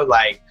 You know,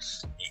 like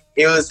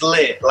it was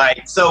lit.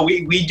 Like so,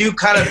 we do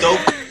kind of dope.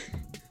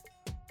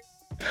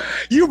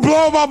 You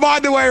blow my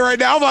mind away right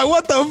now. I'm like,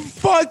 what the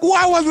fuck?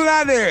 Why wasn't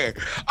I there?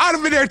 I'd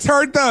have been there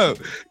turned up.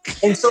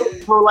 And so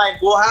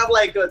like we'll have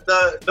like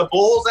the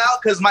bulls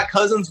out because my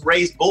cousins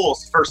raise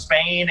bulls for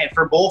Spain and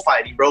for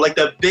bullfighting, bro. Like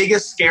the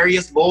biggest,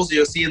 scariest bulls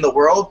you'll see in the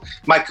world.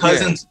 My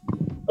cousins,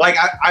 like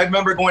I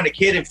remember going to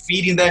kid and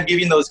feeding them,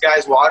 giving those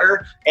guys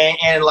water,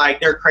 and like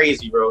they're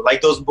crazy, bro.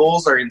 Like those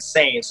bulls are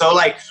insane. So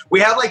like we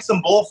have like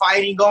some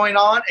bullfighting going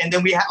on, and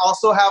then we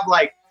also have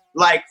like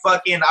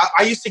fucking,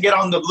 I used to get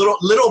on the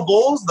little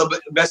bulls,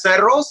 the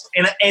becerros,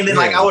 and then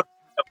like I would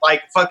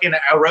like fucking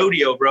a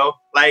rodeo, bro,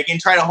 like and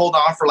try to hold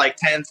on for like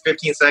 10,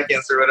 15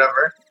 seconds or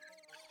whatever.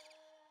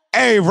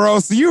 Hey, bro,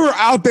 so you were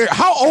out there.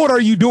 How old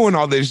are you doing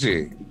all this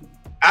shit?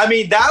 I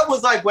mean, that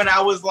was like when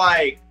I was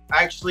like,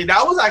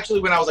 that was actually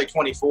when I was like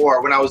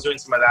 24, when I was doing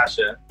some of that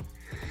shit.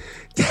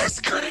 That's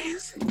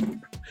crazy.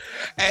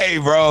 Hey,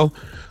 bro,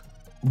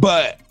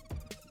 but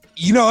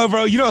you know,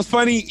 bro, you know what's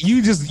funny?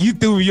 You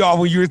threw me off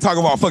when you were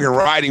talking about fucking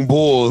riding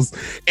bulls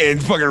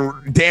and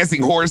fucking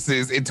dancing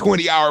horses in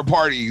 20-hour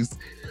parties.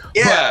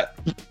 Yeah.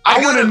 But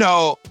I want to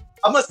know.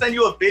 I'm going to send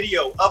you a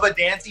video of a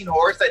dancing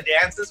horse that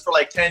dances for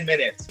like 10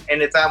 minutes.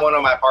 And it's at one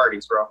of my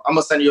parties, bro. I'm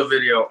going to send you a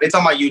video. It's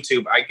on my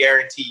YouTube. I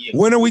guarantee you.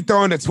 When are we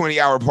throwing the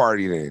 20-hour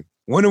party then?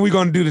 When are we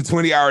going to do the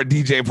 20-hour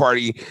DJ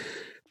party?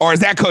 Or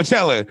is that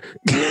Coachella?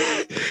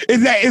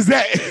 Is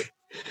that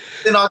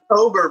in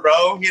October,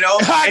 bro? You know?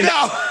 I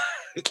know.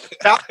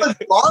 That one's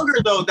longer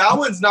though. That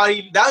one's not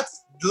even.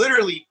 That's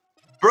literally,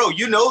 bro.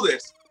 You know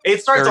this.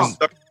 It starts on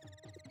Thursday.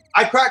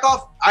 I crack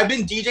off. I've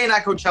been DJing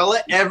at Coachella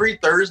every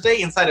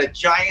Thursday inside a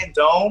giant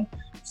dome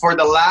for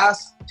the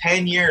last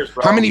 10 years,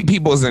 bro. How many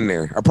people's in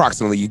there,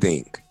 approximately? You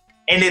think?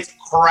 And it's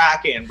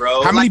cracking,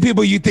 bro. How many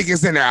people you think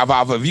is in there, Alf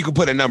Alpha? If you could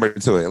put a number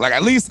to it, like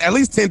at least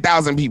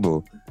 10,000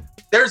 people.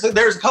 There's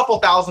a couple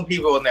thousand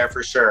people in there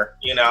for sure.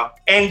 You know,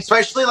 and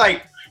especially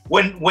like.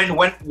 When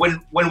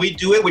we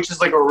do it, which is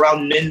like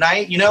around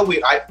midnight, you know, we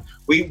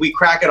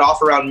crack it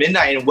off around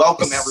midnight and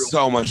welcome everyone.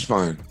 So much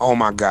fun! Oh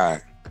my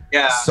god!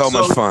 Yeah, so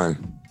much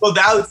fun. So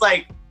that was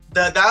like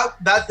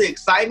that's the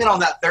excitement on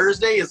that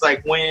Thursday is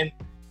like when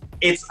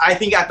it's I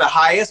think at the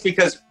highest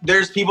because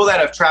there's people that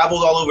have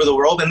traveled all over the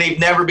world and they've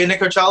never been to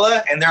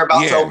Coachella and they're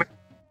about to open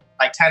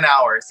like 10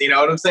 hours. You know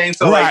what I'm saying?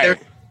 So like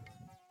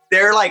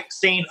they're like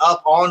staying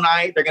up all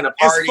night. They're gonna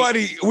party. It's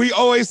funny. We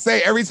always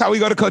say every time we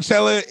go to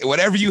Coachella,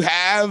 whatever you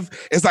have,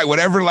 it's like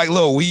whatever like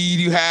little weed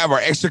you have or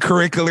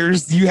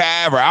extracurriculars you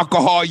have or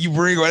alcohol you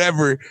bring,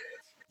 whatever.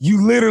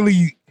 You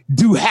literally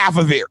do half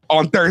of it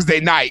on Thursday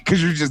night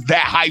because you're just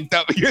that hyped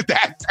up. You're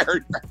that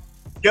turned up.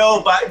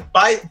 Yo,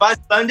 by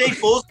Sunday,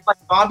 fools like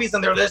zombies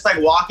and they're just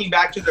like walking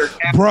back to their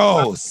camp.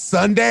 Bro,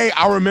 Sunday,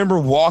 I remember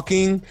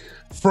walking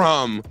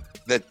from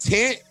the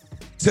tent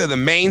to the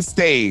main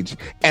stage,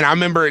 and I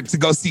remember to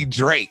go see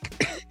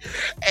Drake.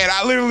 And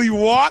I literally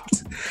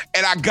walked,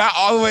 and I got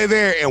all the way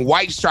there, and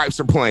White Stripes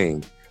are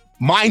playing.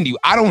 Mind you,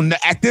 I don't know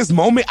at this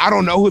moment. I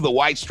don't know who the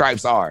White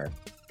Stripes are.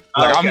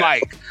 Like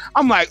okay.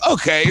 I'm like,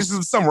 okay, this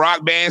is some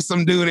rock band,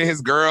 some dude and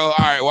his girl. All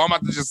right, well, I'm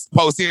about to just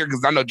post here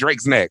because I know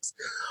Drake's next.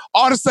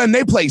 All of a sudden,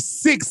 they play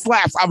 6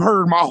 slaps I've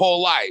heard my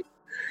whole life,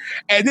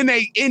 and then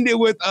they ended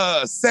with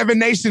Seven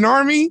Nation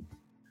Army.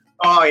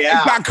 Oh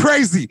yeah, it got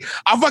crazy.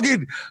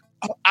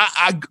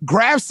 I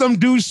grabbed some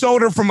dude's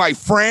shoulder from like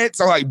France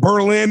or like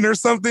Berlin or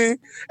something.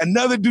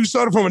 Another dude's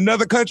shoulder from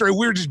another country. And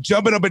we were just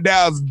jumping up and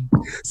down,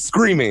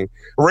 screaming,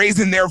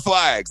 raising their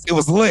flags. It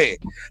was lit.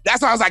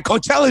 That's why I was like,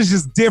 Coachella is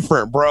just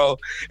different, bro.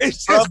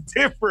 It's just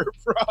different,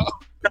 bro.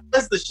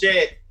 That's the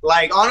shit.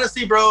 Like,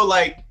 honestly, bro,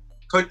 like,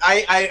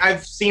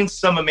 I've seen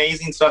some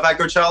amazing stuff at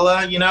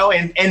Coachella, you know,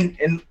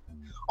 and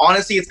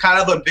honestly, it's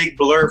kind of a big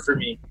blur for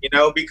me, you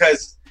know,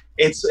 because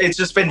it's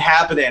just been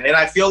happening. And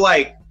I feel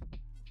like,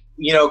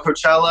 you know,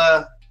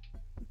 Coachella,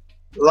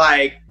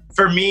 like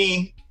for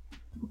me,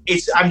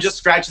 I'm just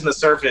scratching the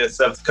surface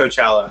of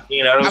Coachella.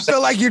 You know what I'm saying? I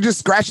feel like you're just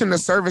scratching the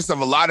surface of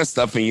a lot of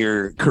stuff in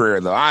your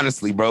career, though,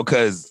 honestly, bro,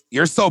 because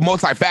you're so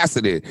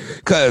multifaceted.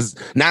 Because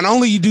not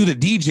only you do the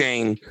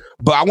DJing,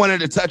 but I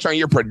wanted to touch on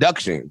your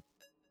production.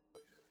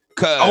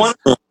 Because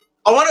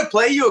I want to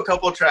play you a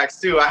couple tracks,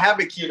 too. I have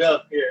it queued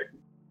up here.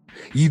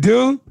 You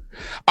do?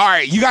 All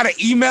right, you got to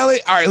email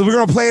it. All right, we're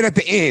going to play it at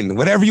the end.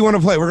 Whatever you want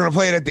to play, we're going to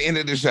play it at the end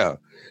of the show.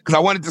 Because I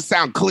want it to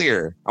sound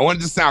clear. I want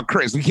it to sound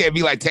crisp. We can't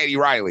be like Teddy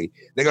Riley.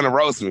 They're going to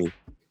roast me.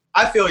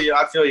 I feel you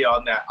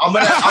on that. I'm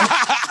gonna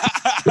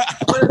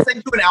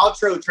send you an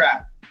outro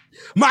track.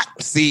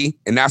 See,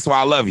 and that's why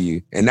I love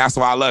you.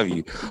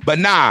 But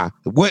nah,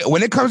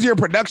 when it comes to your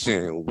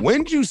production,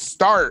 when did you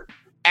start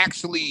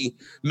actually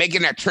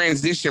making that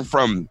transition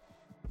from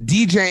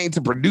DJing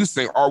to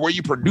producing, or were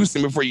you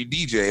producing before you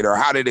DJ'd, or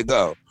how did it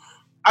go?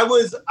 I'm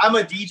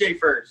a DJ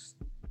first.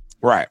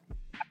 Right.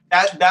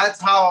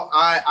 That's how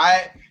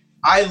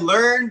I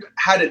learned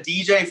how to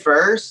DJ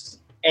first.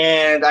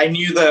 And I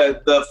knew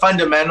the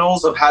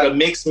fundamentals of how to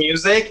mix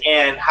music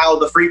and how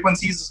the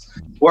frequencies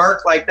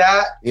work like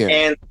that. Yeah.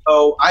 And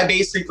so I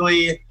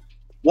basically,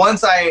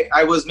 once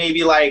I was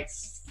maybe like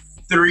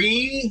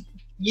 3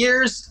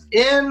 years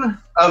in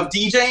of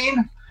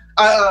DJing,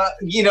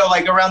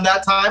 like around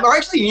that time, or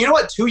actually, you know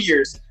what, 2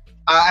 years.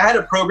 I had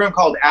a program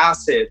called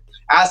Acid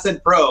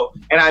Pro,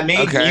 and I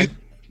made music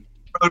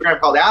program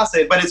called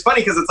Acid. But it's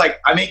funny because it's like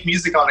I make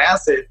music on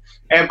acid,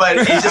 but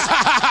it just.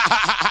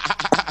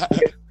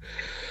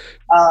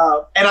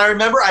 And I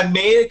remember I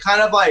made it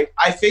kind of like,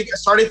 I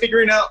started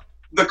figuring out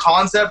the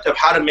concept of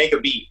how to make a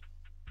beat,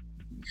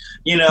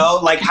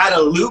 like how to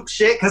loop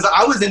shit. Cause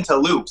I was into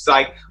loops.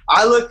 Like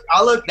I look.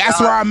 That's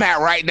where I'm at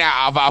right now,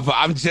 Alf Alpha.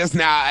 I'm just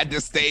now at the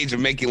stage of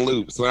making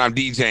loops when I'm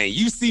DJing.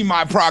 You see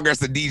my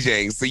progress of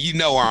DJing, so you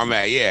know where I'm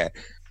at. Yeah.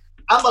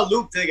 I'm a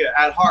loop digger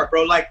at heart,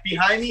 bro. Like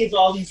behind me is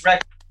all these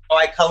records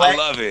I collect. I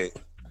love it.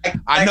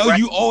 I know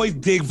you always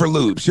dig for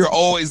loops. You're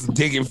always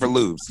digging for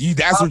loops.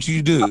 That's what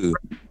you do.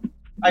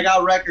 I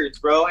got records,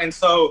 bro. And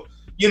so,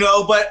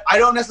 but I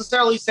don't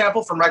necessarily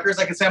sample from records.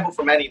 I can sample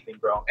from anything,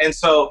 bro. And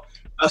so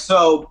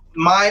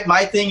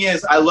my thing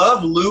is I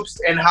love loops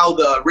and how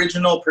the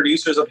original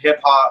producers of hip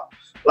hop,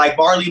 like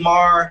Marley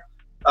Marr,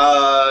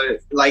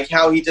 like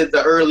how he did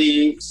the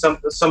early, some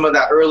of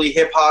that early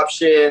hip hop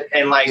shit,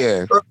 and like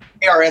early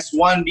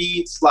ARS-1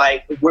 beats,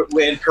 like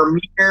when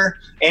Premier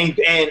and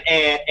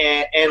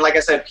like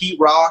I said, Pete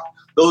Rock.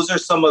 Those are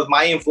some of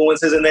my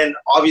influences. And then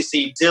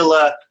obviously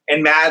Dilla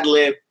and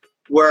Madlib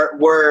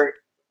were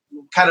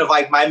kind of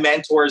like my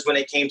mentors when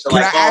it came to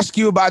Can I ask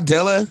you about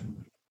Dilla?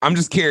 I'm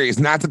just curious,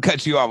 not to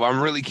cut you off. I'm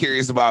really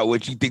curious about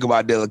what you think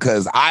about Dilla,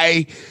 because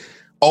I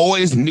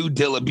always knew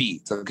Dilla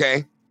beats,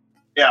 okay?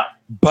 Yeah.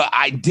 But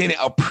I didn't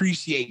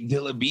appreciate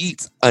Dilla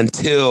beats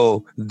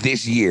until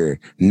this year.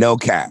 No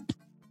cap.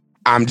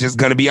 I'm just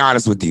going to be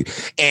honest with you.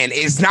 And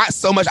it's not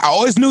so much, I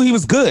always knew he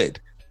was good,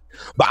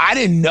 but I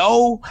didn't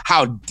know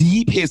how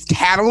deep his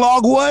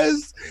catalog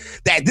was,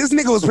 that this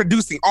nigga was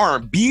producing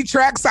R&B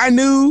tracks. I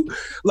knew,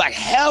 like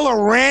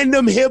hella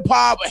random hip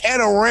hop,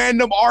 hella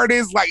random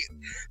artists. Like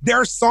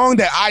their song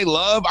that I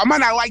love, I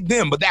might not like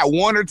them, but that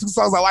one or two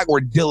songs I like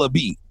were Dilla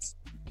beats.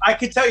 I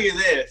could tell you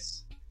this.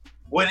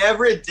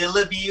 Whenever a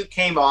Dilla beat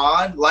came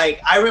on,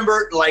 like I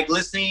remember like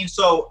listening.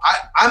 So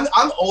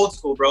I'm old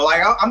school, bro.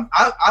 Like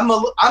I'm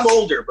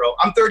older, bro.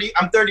 I'm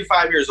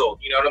 35 years old.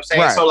 You know what I'm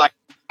saying? Right. So like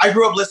I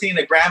grew up listening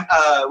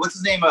to what's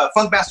his name?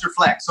 Funkmaster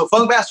Flex. So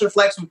Funkmaster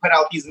Flex would put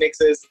out these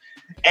mixes,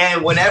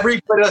 and whenever he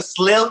put a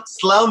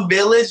Slum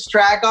Village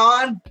track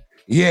on,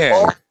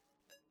 yeah,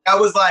 I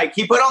was like,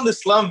 he put on the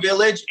Slum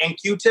Village and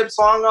Q-Tip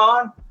song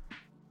on,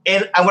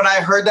 and when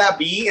I heard that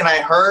beat and I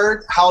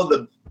heard how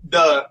the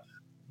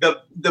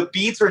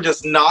beats were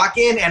just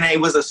knocking, and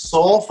it was a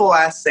soulful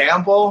ass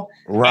sample,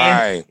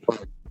 right? And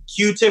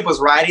Q-Tip was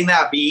riding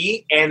that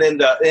beat, and then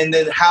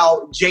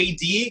how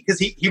JD, because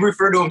he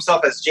referred to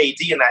himself as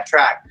JD in that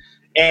track,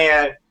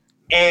 and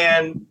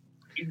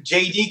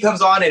JD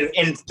comes on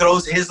and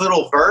throws his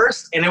little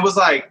verse, and it was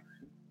like,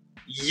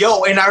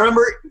 yo. And I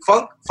remember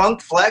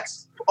Funk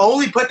Flex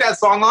only put that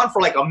song on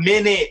for like a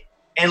minute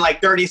and like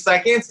 30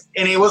 seconds,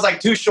 and it was like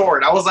too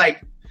short. I was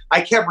like,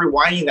 I kept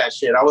rewinding that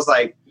shit. I was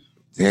like,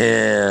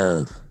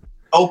 damn,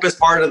 dopest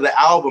part of the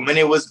album, and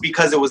it was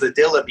because it was a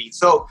Dilla beat.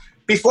 So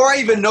before I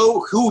even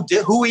know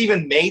who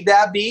even made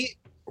that beat,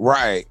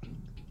 right?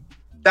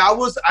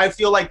 I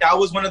feel like that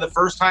was one of the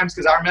first times,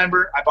 because I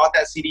remember I bought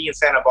that CD in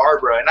Santa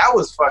Barbara, and I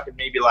was fucking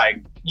maybe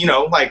like,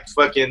 like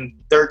fucking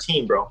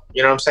 13, bro.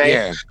 You know what I'm saying?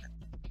 Yeah.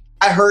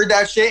 I heard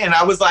that shit, and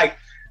I was like,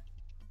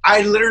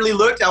 I literally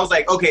looked. I was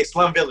like, okay,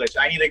 Slum Village.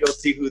 I need to go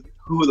see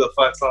who the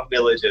fuck Slum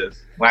Village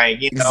is.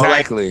 Like,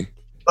 exactly.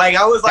 Like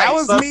I was like, that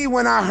was me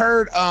when I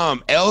heard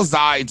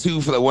Elzai too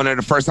for one of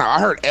the first time.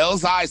 I heard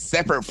Elzai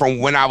separate from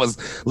when I was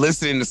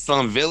listening to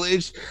Slum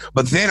Village,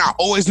 but then I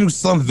always knew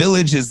Slum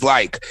Village is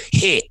like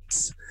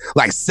hits,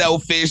 like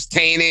Selfish,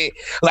 Tainted.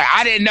 Like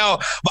I didn't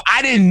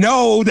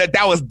know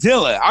that was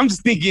Dilla. I'm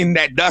just thinking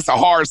that that's a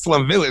hard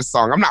Slum Village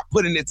song. I'm not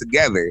putting it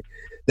together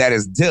that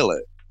is Dilla.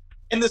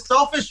 And the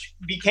Selfish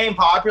became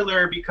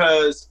popular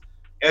because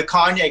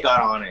Kanye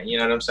got on it. You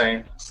know what I'm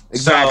saying?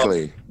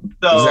 Exactly.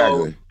 So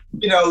exactly.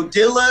 you know,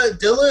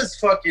 Dilla is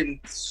fucking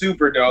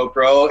super dope,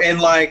 bro. And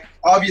like,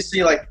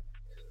 obviously, like,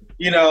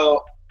 you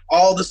know,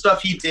 all the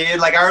stuff he did.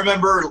 Like, I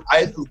remember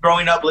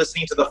growing up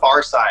listening to The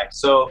Far Side.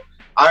 So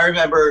I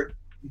remember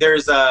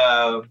there's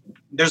a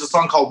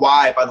song called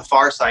Why by The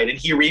Far Side, and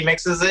he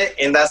remixes it,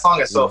 and that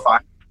song is so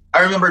fire.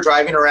 I remember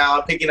driving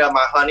around, picking up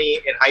my honey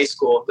in high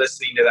school,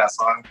 listening to that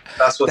song.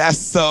 That's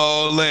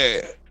so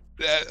lit.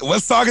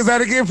 What song is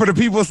that again for the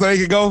people so they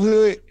can go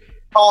to it?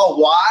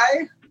 Called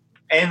Why,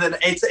 and then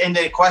it's in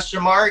the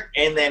question mark,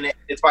 and then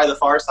it's by The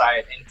Far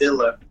Side and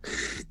Dilla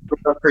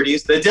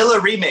produced the Dilla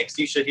remix.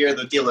 You should hear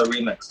the Dilla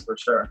remix for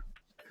sure.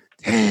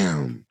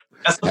 Damn,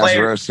 that's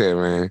real shit,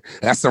 man.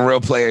 That's some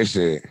real player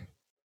shit.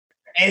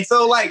 And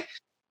so, like,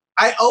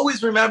 I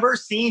always remember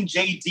seeing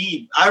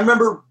JD. I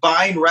remember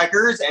buying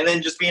records and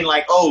then just being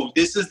like, "Oh,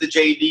 this is the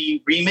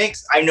JD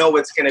remix. I know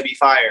it's gonna be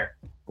fire."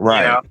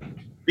 Right. You know?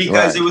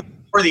 Because it was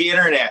for the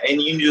internet,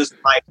 and you just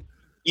like,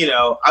 you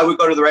know, I would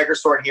go to the record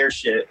store and hear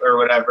shit or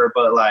whatever,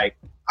 but like,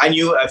 I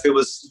knew if it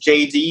was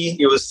JD,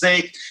 it was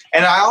sick.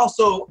 And I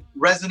also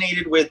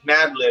resonated with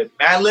Madlib.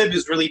 Madlib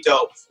is really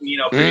dope, you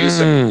know,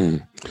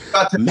 producer.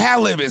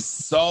 Madlib is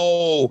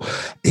so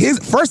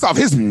first off,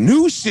 his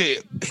new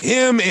shit,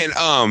 him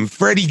and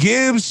Freddie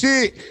Gibbs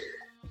shit,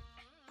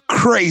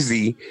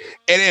 crazy.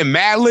 And then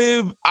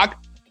Madlib,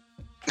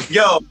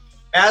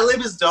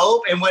 Madlib is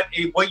dope. And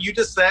what you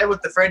just said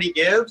with the Freddie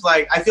Gibbs,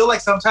 like, I feel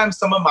like sometimes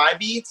some of my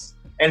beats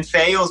and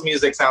Fayo's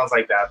music sounds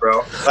like that,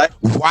 bro. Like,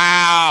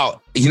 wow.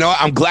 You know,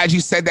 I'm glad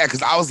you said that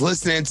because I was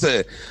listening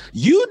to,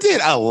 you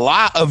did a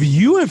lot of,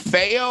 you and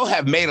Fayo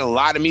have made a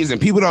lot of music.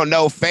 People don't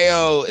know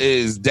Fayo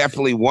is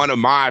definitely one of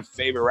my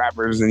favorite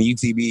rappers in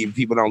UTB. If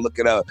people don't look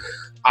it up,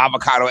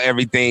 Avocado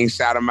Everything,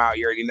 shout him out,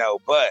 you already know.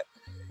 But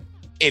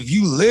if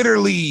you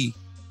literally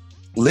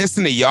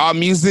listen to y'all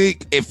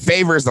music, it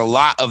favors a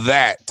lot of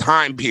that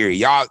time period.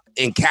 Y'all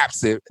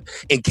encapsulate,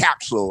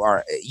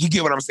 or you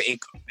get what I'm saying?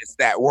 It's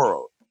that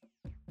world.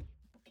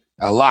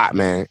 A lot,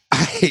 man. I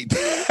hate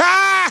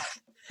that.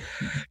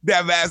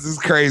 That mask is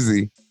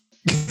crazy.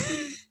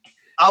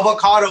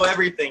 Avocado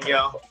Everything,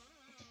 yo.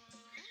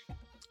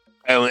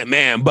 Oh,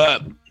 man,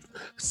 but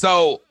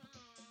so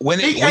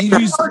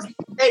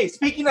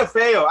speaking of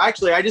Fayo,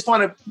 actually,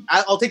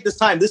 I'll take this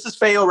time. This is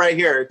Fayo right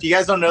here. Do you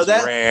guys don't know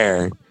that?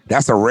 Rare.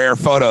 That's a rare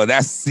photo.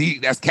 That's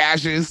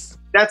Cassius.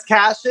 That's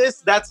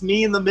Cassius. That's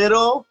me in the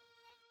middle.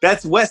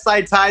 That's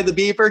Westside Ty, the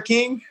Beeper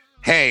King.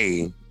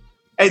 Hey.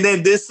 And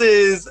then this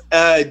is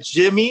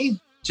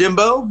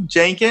Jimbo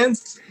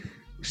Jenkins.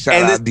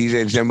 Shout out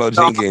DJ Jimbo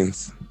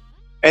Jenkins.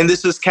 And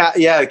this is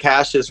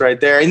Cassius right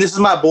there. And this is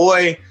my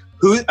boy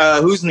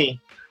Husni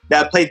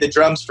that played the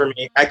drums for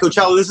me at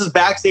Coachella. This is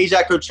backstage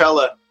at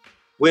Coachella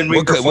when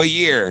we what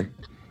year?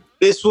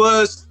 This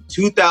was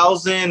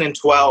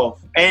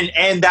 2012,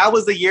 and that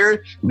was the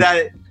year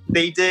that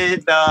they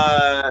did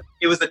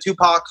it was the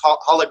Tupac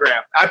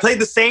hologram. I played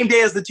the same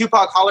day as the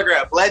Tupac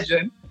hologram.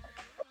 Legend.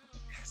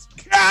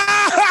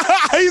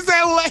 He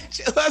said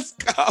legend. Let's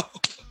go.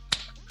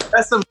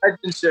 That's some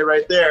legend shit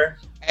right there.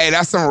 Hey,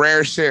 that's some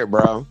rare shit,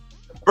 bro.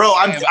 Bro,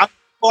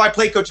 I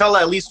played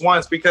Coachella at least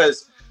once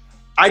because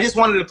I just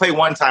wanted to play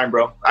one time,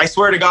 bro. I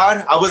swear to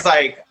God, I was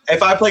like,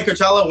 if I play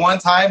Coachella one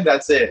time,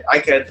 that's it. I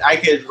can't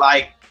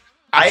lie.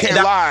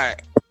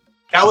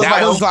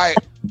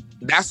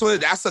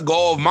 That's a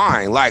goal of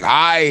mine.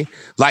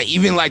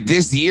 Even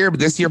this year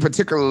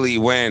particularly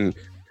when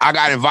I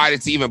got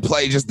invited to even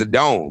play just the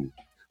Dome.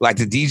 Like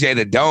to DJ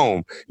the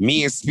Dome,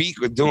 me and Speak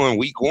were doing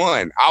week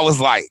 1. I was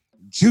like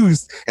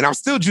juiced, and I'm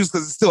still juiced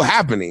because it's still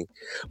happening.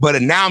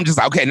 But now I'm just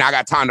like, okay, now I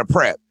got time to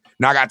prep.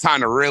 Now I got time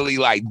to really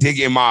like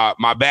dig in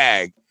my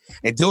bag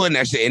and doing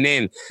that shit. And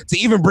then to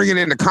even bring it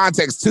into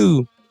context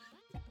too,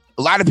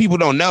 a lot of people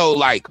don't know,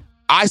 like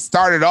I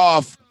started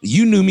off,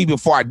 you knew me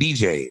before I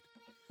DJ'd.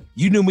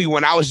 You knew me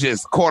when I was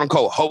just quote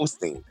unquote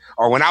hosting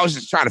or when I was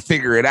just trying to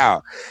figure it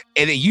out.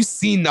 And then you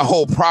seen the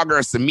whole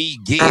progress of me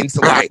getting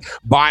to like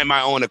buy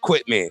my own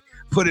equipment,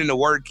 putting the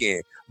work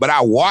in. But I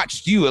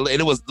watched you and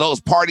it was those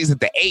parties at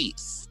the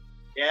Ace.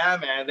 Yeah,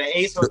 man. The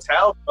Ace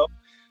Hotel, bro.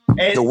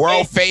 The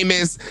world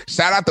famous,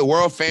 shout out the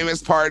world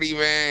famous party,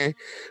 man.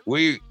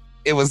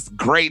 It was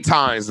great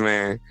times,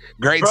 man.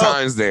 Great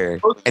times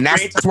there. And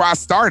that's where I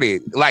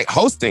started, like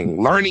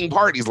hosting, learning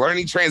parties,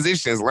 learning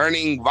transitions,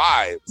 learning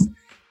vibes.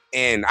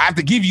 And I have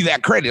to give you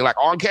that credit, like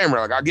on camera,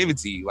 like I'll give it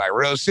to you, like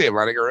real shit, my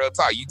nigga, real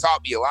talk. You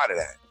taught me a lot of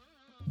that.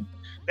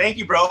 Thank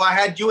you, bro. I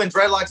had you and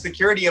Dreadlock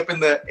Security up in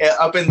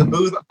the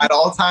booth at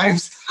all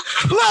times.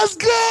 Let's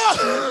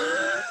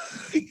go.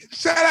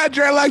 Shout out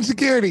Dreadlock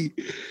Security.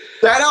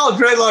 Shout out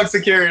Dreadlock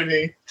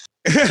Security.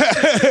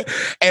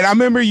 And I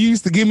remember you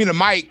used to give me the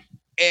mic.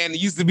 And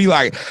it used to be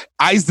like,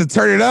 I used to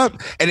turn it up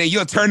and then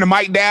you'll turn the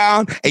mic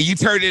down and you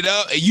turn it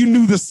up and you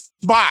knew the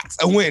spots.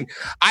 And when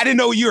I didn't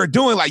know what you were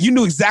doing, like you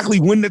knew exactly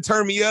when to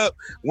turn me up,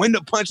 when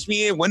to punch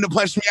me in, when to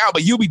punch me out,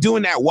 but you'll be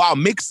doing that while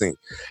mixing.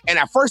 And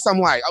at first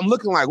I'm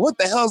looking like, what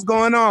the hell's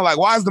going on? Like,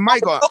 why is the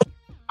mic on?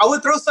 I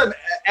would throw some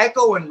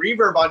echo and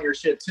reverb on your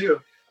shit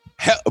too.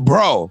 Hell,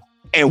 bro.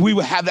 And we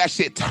would have that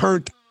shit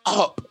turned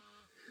up.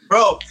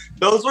 Bro,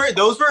 those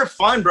were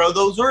fun, bro.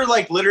 Those were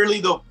like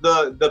literally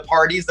the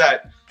parties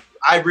that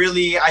I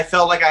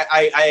felt like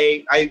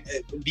I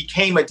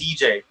became a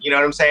DJ. You know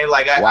what I'm saying?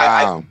 Like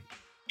wow.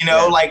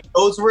 Like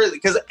those were,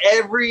 because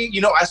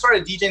I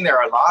started DJing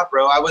there a lot,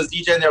 bro. I was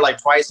DJing there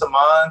like twice a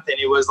month, and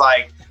it was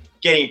like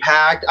getting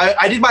packed.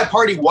 I did my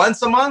party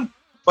once a month,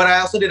 but I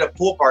also did a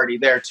pool party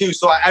there too.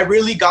 So I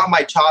really got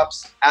my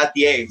chops at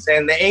the Ace,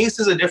 and the Ace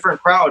is a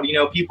different crowd.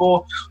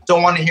 People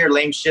don't want to hear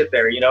lame shit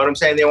there. You know what I'm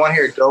saying? They want to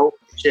hear dope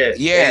shit.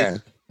 Yeah.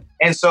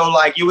 And so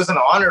like it was an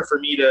honor for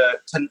me to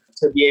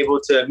be able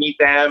to meet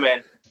them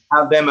and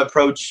have them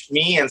approach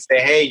me and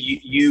say, hey,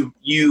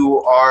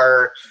 you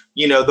are,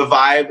 the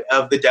vibe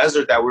of the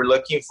desert that we're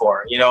looking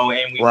for,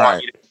 and we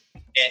want you to,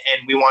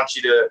 and we want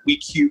you to,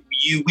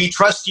 we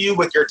trust you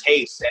with your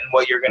taste and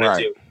what you're going to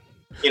do,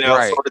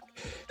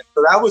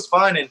 so that was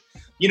fun. And,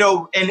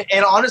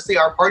 and honestly,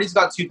 our parties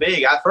got too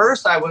big. At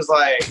first I was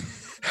like,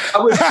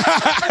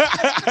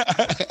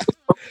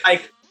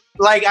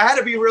 like I had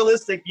to be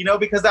realistic,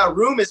 because that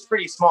room is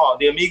pretty small,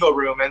 the Amigo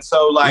room. And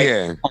so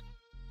like,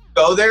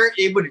 go there,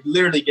 it would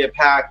literally get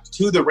packed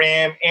to the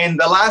rim. And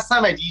the last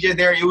time I DJed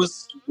there, it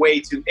was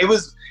way too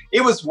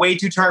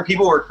turned.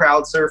 People were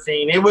crowd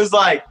surfing. It was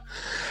like,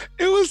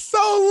 it was so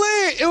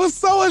lit. It was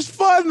so much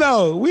fun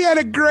though. We had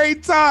a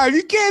great time.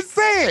 You can't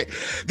say it.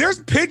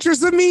 There's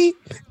pictures of me,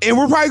 and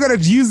we're probably gonna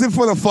use it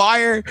for the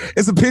flyer.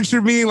 It's a picture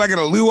of me like in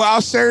a luau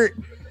shirt.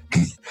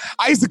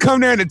 I used to come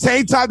there in the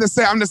tank top to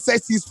say I'm the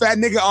sexiest fat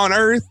nigga on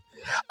earth.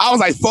 I was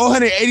like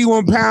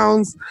 481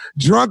 pounds,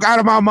 drunk out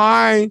of my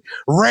mind,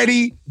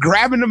 ready,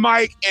 grabbing the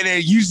mic, and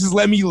then you just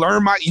let me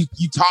learn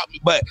you taught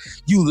me, but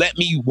you let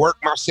me work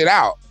my shit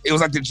out. It was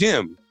like the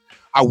gym.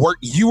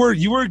 You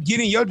were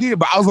getting your deal,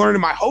 but I was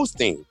learning my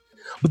hosting.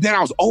 But then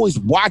I was always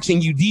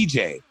watching you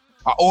DJ.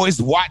 I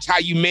always watch how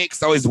you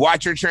mix, I always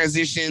watch your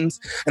transitions.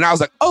 And I was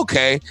like,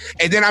 okay.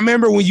 And then I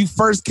remember when you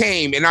first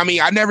came, and I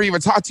mean, I never even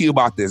talked to you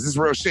about this. This is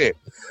real shit.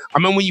 I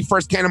remember when you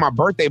first came to my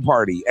birthday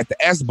party at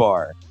the S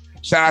Bar.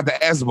 Shout out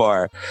to S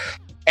Bar.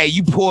 And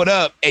you pulled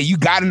up and you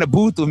got in the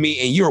booth with me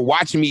and you were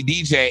watching me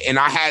DJ, and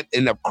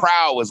the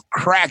crowd was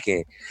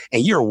cracking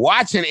and you were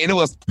watching and it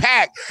was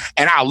packed.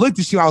 And I looked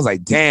at you, I was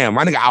like, damn,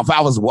 my nigga Alf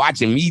Alpha was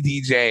watching me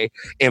DJ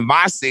in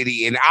my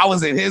city and I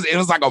was in his. It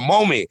was like a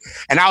moment.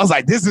 And I was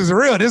like, this is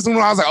real. This is when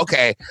I was like,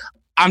 okay,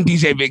 I'm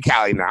DJ Big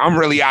Cali now. I'm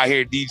really out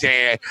here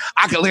DJing.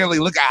 I could literally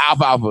look at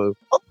Alf Alpha.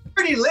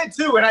 Pretty lit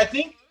too. And I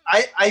think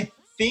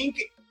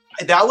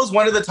that was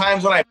one of the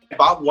times when I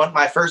bought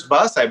my first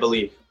bus, I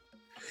believe.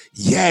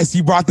 Yes,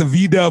 you brought the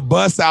V-Dub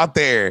bus out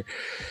there.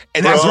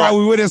 And that's right,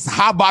 we would have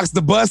hotboxed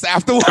the bus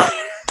afterwards.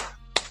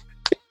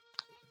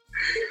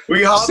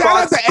 Shout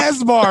out to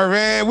S-Bar,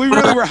 man. We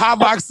really were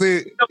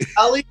hotboxing.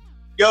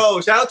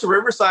 Yo, shout out to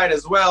Riverside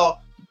as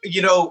well.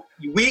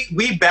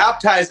 We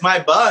baptized my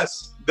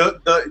bus.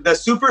 The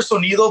Super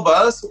Sonido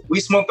bus, we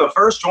smoked the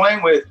first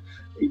joint with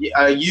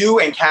you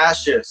and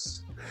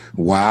Cassius.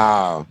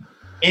 Wow.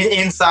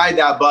 Inside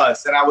that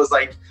bus. And I was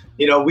like,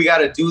 we got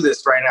to do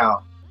this right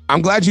now.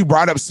 I'm glad you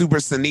brought up Super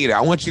Sonita.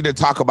 I want you to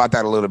talk about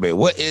that a little bit.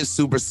 What is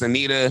Super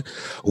Sonita?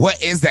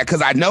 What is that?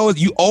 Because I know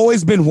you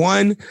always been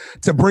one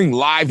to bring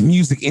live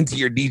music into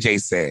your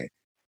DJ set.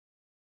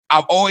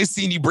 I've always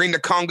seen you bring the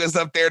congas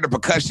up there, the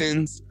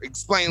percussions.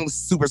 Explain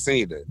Super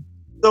Sonita.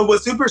 So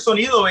what Super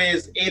Sonido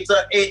is, it's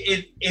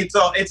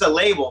a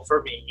label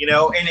for me,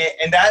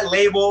 and that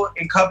label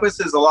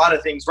encompasses a lot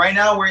of things. Right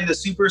now, we're in the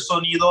Super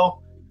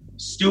Sonido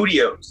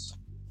Studios.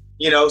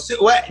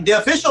 The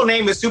official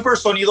name is Super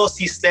Sonido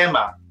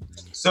Sistema.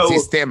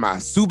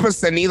 Super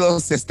Sonido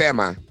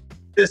Sistema.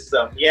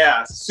 System,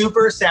 yeah,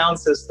 super sound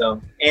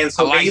system. And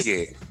so I like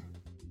it.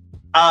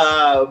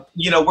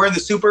 We're in the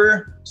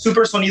Super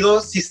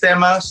Sonido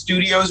Sistema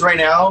Studios right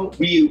now.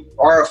 We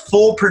are a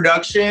full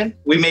production.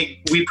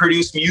 We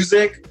produce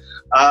music,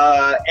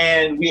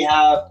 and we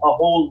have a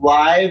whole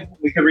live.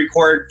 We could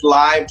record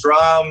live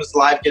drums,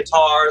 live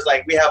guitars.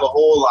 Like we have a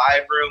whole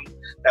live room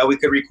that we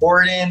could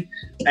record in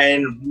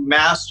and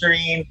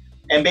mastering.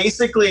 And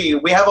basically,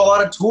 we have a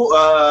lot of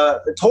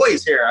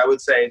toys here. I would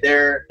say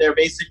they're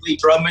basically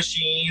drum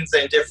machines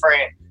and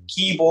different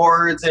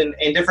keyboards and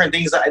different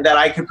things that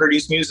I could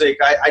produce music.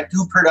 I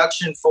do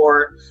production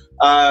for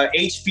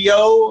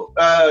HBO.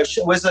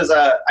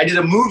 I did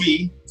a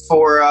movie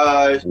for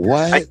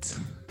what?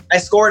 I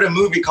scored a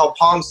movie called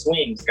Palm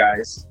Swings,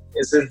 guys.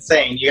 It's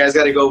insane. You guys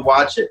got to go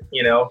watch it.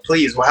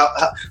 Please.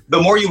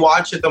 The more you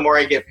watch it, the more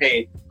I get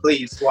paid.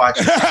 Please watch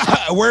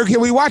it. Where can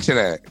we watch it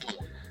at?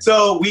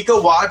 So we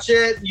could watch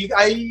it. You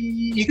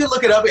can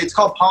look it up. It's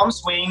called Palm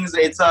Swings.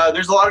 It's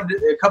there's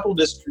a couple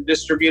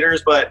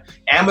distributors, but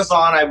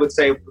Amazon I would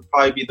say would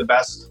probably be the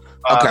best.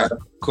 Okay,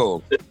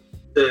 cool.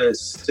 To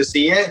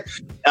see it.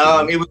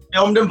 It was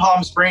filmed in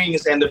Palm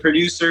Springs, and the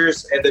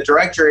producers and the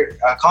director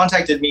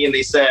contacted me, and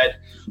they said,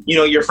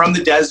 you're from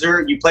the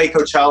desert. You play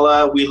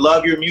Coachella. We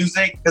love your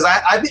music, because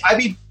I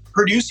be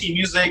producing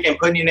music and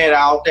putting it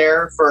out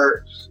there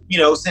for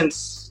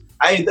since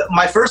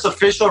My first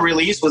official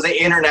release was an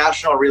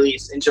international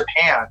release in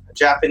Japan, a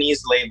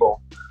Japanese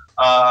label.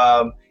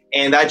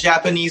 And that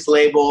Japanese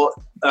label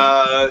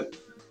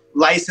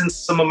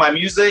licensed some of my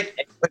music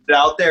and put it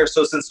out there.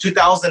 So since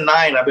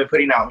 2009, I've been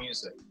putting out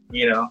music,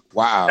 you know?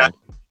 Wow.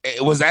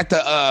 Was that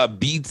the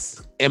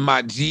Beats in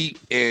My Jeep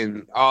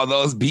and all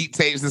those beat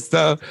tapes and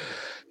stuff?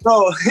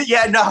 Oh,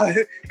 yeah, no.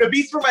 The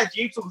Beats for My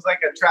Jeeps was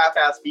like a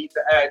trap-ass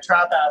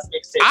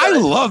mixtape. I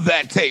love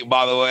that tape,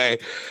 by the way.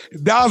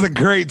 That was a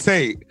great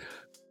tape.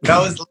 That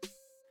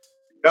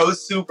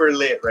was super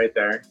lit right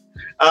there.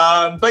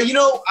 But you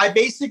know, the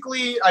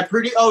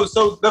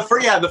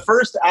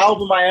first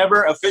album I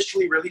ever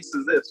officially released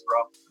is this,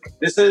 bro.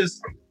 This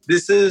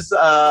is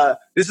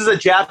a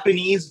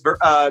Japanese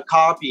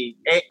copy.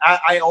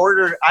 I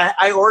ordered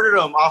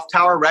them off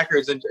Tower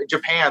Records in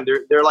Japan.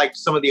 They're like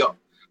some of the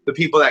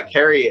people that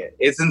carry it.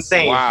 It's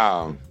insane.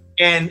 Wow.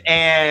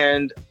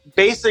 And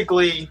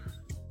basically,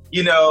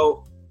 you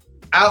know,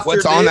 after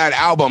what's on that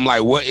album?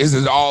 Like, what is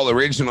it? All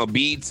original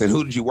beats, and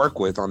who did you work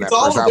with on that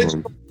first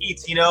album?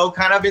 Beats, you know,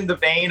 kind of in the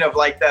vein of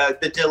like the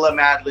Dilla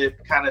Madlib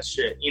kind of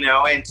shit, you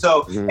know. And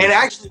so, and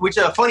actually, which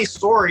is a funny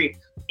story,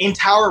 in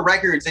Tower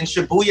Records in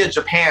Shibuya,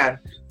 Japan,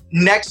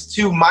 next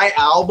to my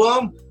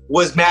album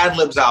was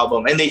Madlib's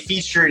album, and they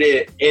featured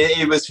it.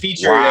 It was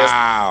featured.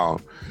 Wow.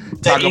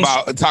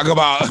 Talk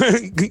about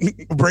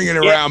bringing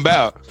it around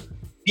back.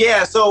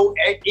 Yeah, so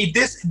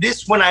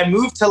this when I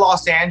moved to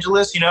Los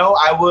Angeles, you know,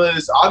 I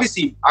was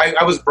obviously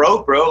I was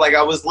broke, bro. Like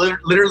I was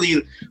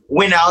literally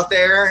went out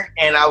there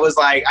and I was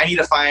like, I need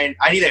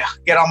to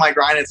get on my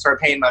grind and start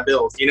paying my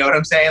bills. You know what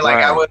I'm saying? Like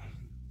right.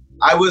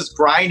 I was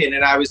grinding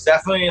and I was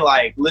definitely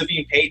like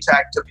living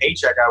paycheck to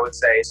paycheck, I would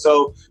say.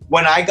 So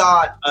when I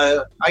got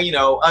a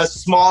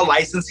small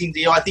licensing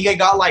deal, I think I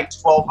got like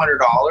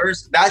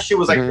 $1,200. That shit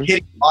was like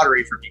hitting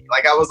lottery for me.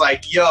 Like I was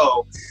like,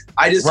 yo,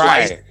 I just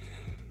licensed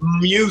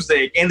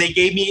music, and they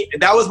gave me,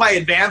 that was my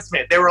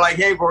advancement. They were like,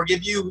 hey, we'll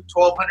give you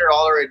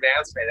 $1,200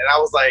 advancement. And I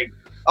was like,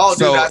 oh,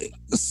 dude,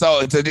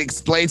 so to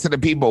explain to the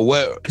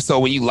people so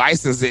when you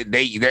license it,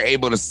 they're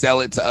able to sell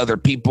it to other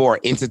people or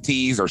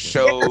entities or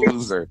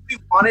shows or. We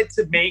wanted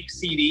to make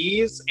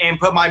CDs and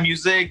put my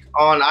music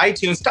on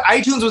iTunes.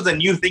 iTunes was a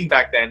new thing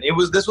back then.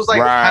 This was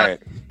like kind of,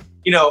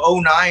 you know,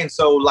 2009.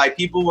 So like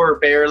people were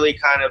barely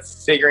kind of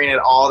figuring it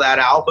all that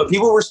out, but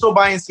people were still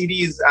buying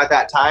CDs at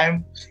that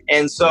time.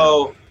 And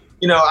so,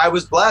 you know, I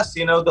was blessed,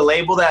 you know, the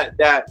label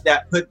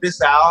that put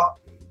this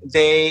out,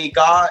 they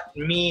got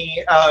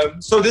me.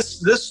 So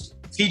this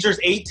features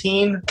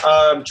 18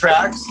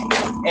 tracks,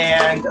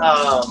 and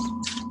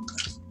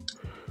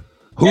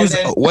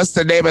what's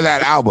the name of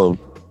that album?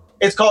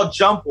 It's called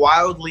Jump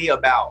Wildly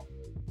About.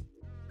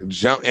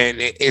 And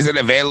is it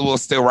available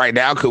still right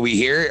now? Could we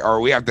hear it, or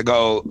we have to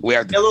go?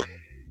 Go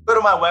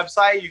to my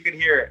website. You can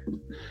hear it.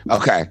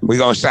 Okay, we're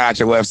gonna shout out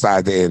your website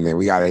at the end. Then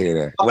we gotta hear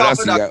that. What else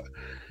you got?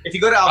 If you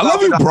go to I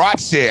love you brought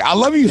shit. I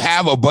love you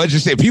have a bunch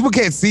of shit. People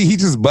can't see. He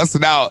just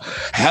busted out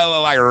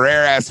hella like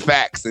rare ass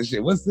facts and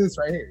shit. What's this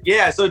right here?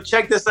 Yeah, so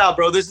check this out,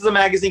 bro. This is a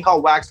magazine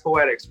called Wax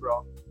Poetics,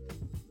 bro.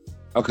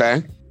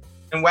 Okay.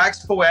 And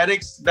Wax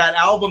Poetics, that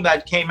album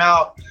that came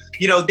out,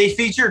 you know, they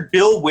featured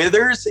Bill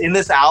Withers in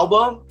this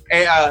album.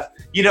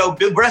 You know,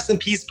 rest in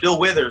peace, Bill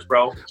Withers,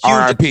 bro.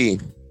 R.I.P.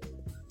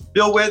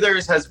 Bill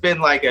Withers has been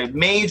like a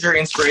major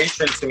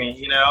inspiration to me,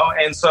 you know?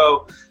 And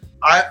so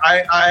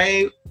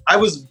I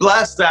was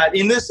blessed that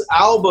in this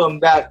album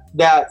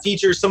that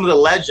features some of the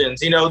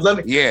legends, you know,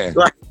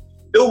 like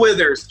Bill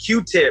Withers,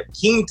 Q-Tip,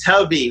 King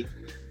Tubby,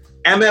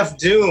 MF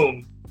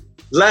Doom,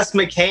 Les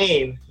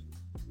McCain,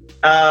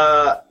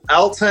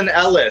 Alton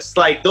Ellis.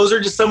 Like those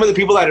are just some of the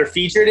people that are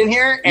featured in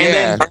here. And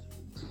then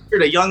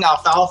featured a young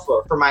Alf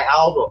Alpha for my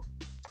album.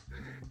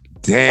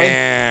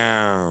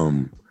 Damn.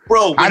 And,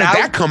 bro, how did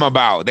that come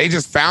about? They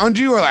just found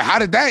you, or like how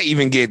did that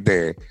even get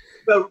there?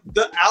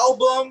 The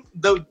album,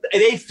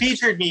 they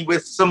featured me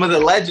with some of the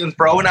legends,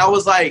 bro. And I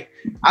was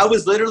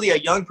literally a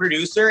young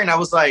producer, and I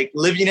was like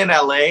living in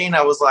LA, and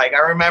I was like, I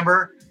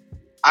remember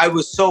I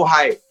was so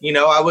hyped, you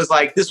know, I was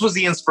like, this was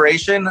the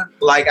inspiration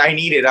like I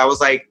needed. I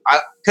was like,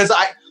 cause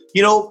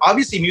you know,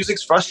 obviously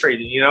music's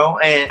frustrating, you know,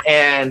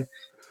 and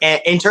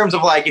in terms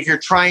of like, if you're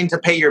trying to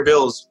pay your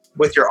bills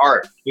with your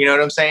art, you know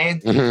what I'm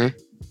saying? Mm-hmm.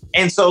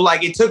 And so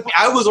like, it took me,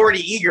 I was already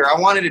eager. I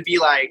wanted to be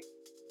like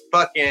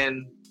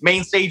fucking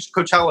main stage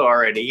Coachella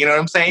already, you know what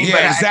I'm saying? Yeah,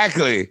 but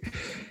exactly.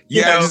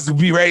 Just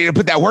be ready to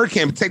put that work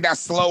in, take that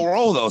slow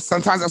roll though.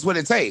 Sometimes that's what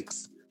it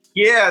takes.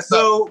 Yeah,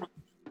 so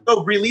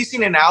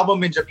releasing an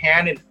album in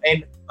Japan in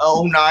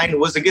 2009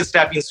 was a good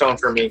stepping stone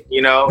for me,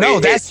 you know?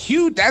 No, that's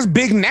huge. That's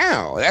big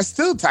now. That's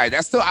still tight.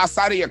 That's still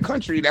outside of your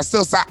country. That's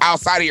still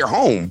outside of your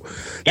home.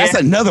 That's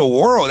another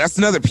world. That's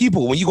another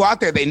people. When you go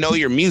out there, they know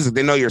your music.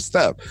 They know your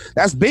stuff.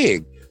 That's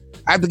big.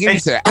 I have to give you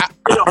that.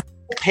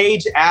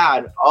 Page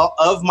ad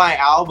of my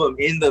album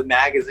in the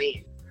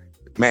magazine.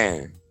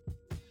 Man,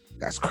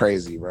 that's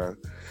crazy, bro.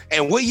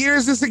 And what year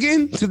is this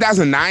again?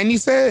 2009, you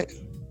said?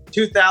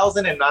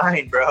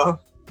 2009, bro.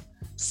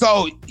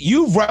 So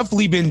you've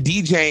roughly been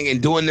DJing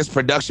and doing this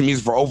production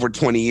music for over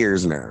 20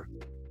 years now.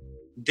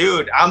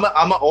 Dude, I'm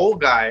an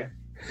old guy.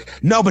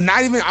 No, but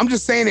not even. I'm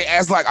just saying it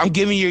as like I'm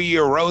giving you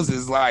your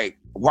roses, like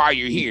while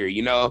you're here.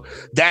 You know,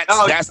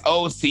 that's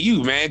old to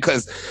you, man,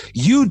 because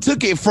you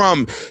took it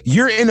from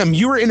you were in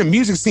the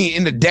music scene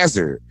in the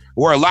desert,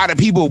 where a lot of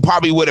people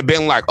probably would have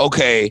been like,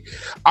 okay,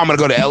 I'm gonna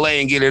go to LA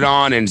and get it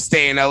on and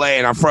stay in LA,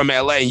 and I'm from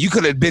LA, and you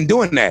could have been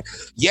doing that.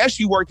 Yes,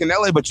 you worked in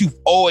LA, but you've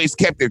always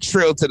kept it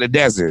trill to the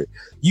desert.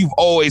 You've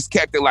always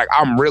kept it like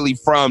I'm really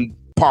from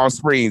Palm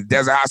Springs,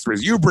 Desert Hot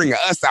Springs. You're bringing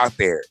us out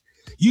there.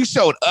 You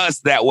showed us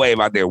that wave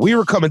out there. We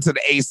were coming to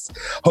the Ace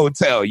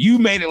Hotel. You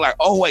made it like,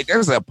 oh, wait,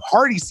 there's a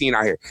party scene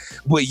out here.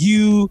 But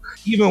you,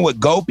 even with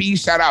Gopi,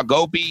 shout out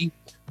Gopi,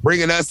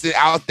 bringing us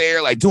out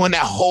there, like doing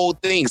that whole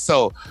thing.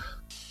 So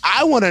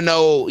I want to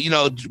know, you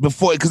know,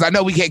 before, because I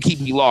know we can't keep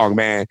you long,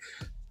 man.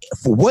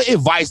 What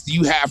advice do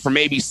you have for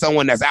maybe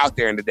someone that's out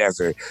there in the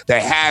desert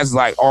that has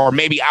like, or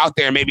maybe out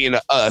there, maybe in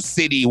a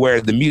city where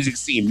the music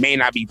scene may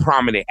not be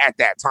prominent at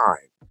that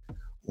time?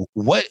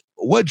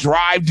 What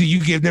drive do you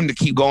give them to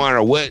keep going,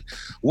 or what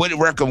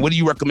do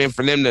you recommend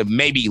for them to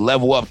maybe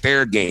level up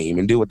their game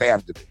and do what they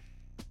have to do?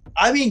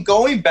 I mean,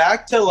 going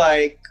back to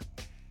like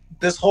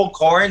this whole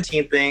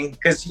quarantine thing,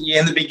 because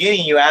in the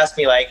beginning you asked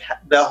me like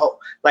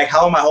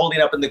how am I holding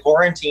up in the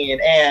quarantine?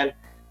 And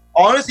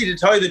honestly, to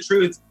tell you the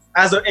truth,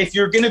 if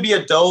you're gonna be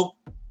a dope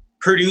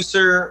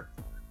producer,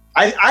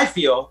 I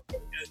feel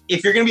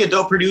if you're gonna be a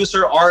dope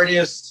producer,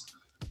 artist,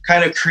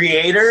 kind of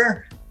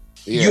creator,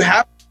 you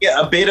have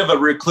a bit of a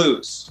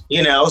recluse,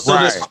 you know. So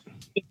this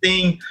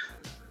thing,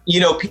 you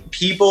know,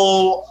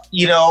 people,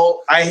 you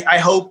know, I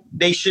hope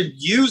they should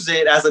use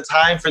it as a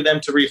time for them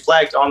to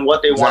reflect on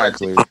what they want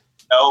to do, you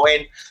know?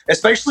 And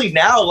especially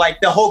now,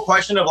 like the whole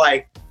question of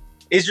like,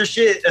 is your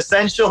shit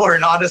essential or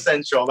not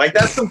essential? Like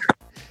that's some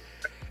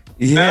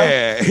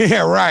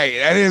yeah, right.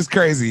 That is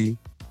crazy.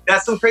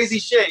 That's some crazy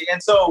shit.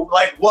 And so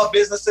like what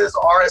businesses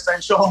are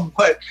essential,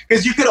 but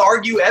because you could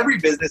argue every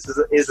business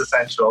is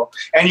essential,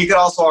 and you could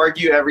also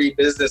argue every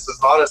business is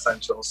not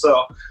essential.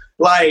 So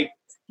like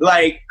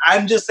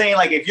I'm just saying,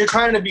 like if you're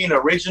trying to be an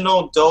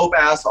original dope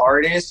ass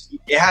artist,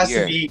 it has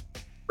to be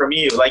from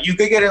you. Like you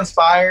could get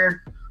inspired,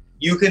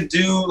 you could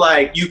do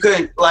like you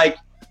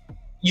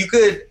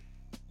could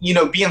you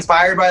know, be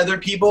inspired by other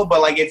people,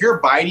 but like if you're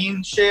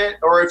biting shit,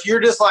 or if you're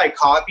just like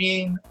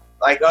copying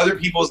like other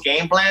people's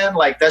game plan,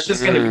 like that's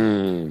just gonna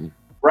be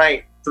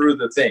right through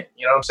the thing.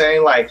 You know what I'm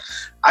saying? Like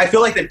I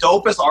feel like the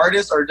dopest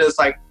artists are just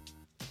like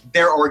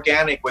they're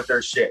organic with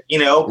their shit, you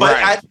know. But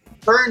at a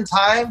certain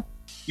time,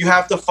 you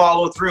have to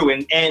follow through,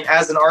 and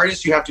as an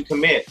artist, you have to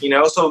commit. You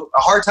know, so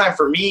a hard time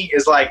for me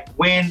is like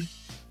when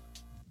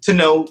to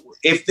know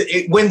if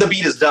when the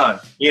beat is done.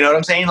 You know what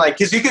I'm saying? Like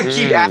because you can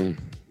keep adding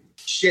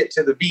shit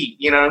to the beat.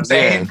 You know what I'm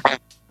saying?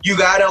 You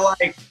gotta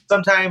like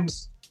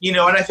sometimes. You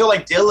know, and I feel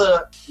like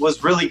Dilla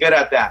was really good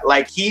at that.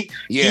 Like he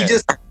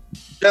just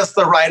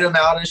the right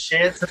amount of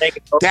shit to make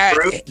it go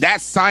through.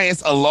 That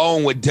science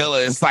alone with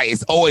Dilla, it's like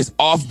it's always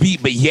off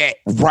beat, but yet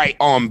right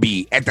on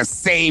beat at the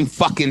same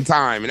fucking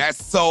time. And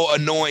that's so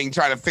annoying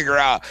trying to figure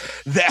out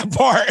that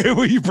part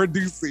when you're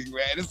producing,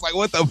 man. It's like,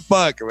 what the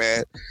fuck,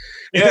 man?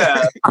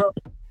 Yeah.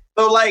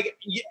 So like,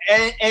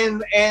 and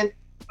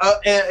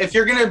if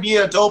you're gonna be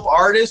a dope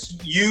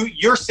artist,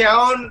 your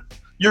sound.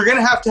 You're going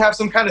to have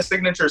some kind of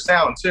signature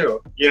sound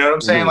too. You know what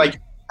I'm saying? Like,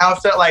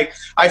 have to, like,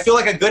 I feel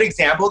like a good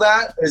example of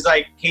that is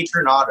like K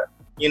Tronada.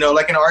 You know,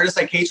 like an artist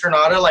like K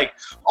Tronada, like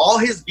all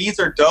his beats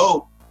are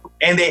dope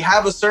and they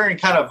have a certain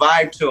kind of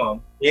vibe to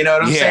them. You know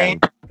what I'm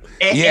saying?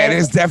 It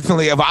is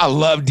definitely I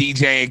love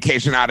DJing K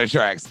Tronada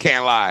tracks.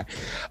 Can't lie.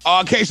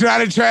 All K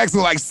Tronada tracks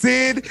are like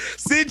Sid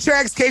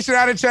tracks, K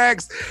Tronada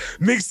tracks,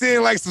 mixed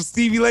in like some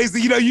Stevie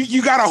Lacy. You know,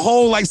 you got a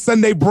whole like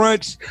Sunday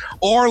brunch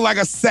or like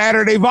a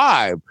Saturday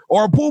vibe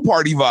or a pool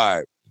party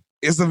vibe.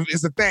 It's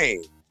a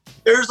thing.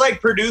 There's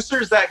like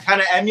producers that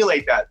kind of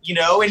emulate that, you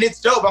know, and it's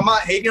dope. I'm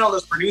not hating on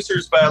those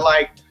producers, but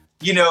like,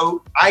 you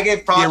know, I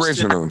give props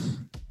to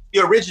the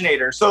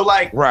originator. So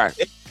like,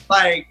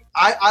 like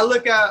I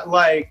look at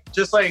like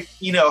just like,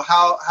 you know,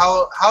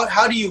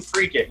 how do you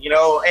freak it, you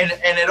know,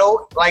 and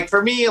it'll like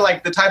for me,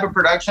 like the type of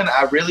production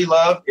I really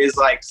love is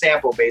like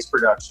sample based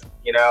production,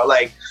 you know,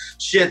 like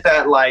shit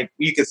that like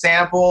you could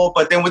sample,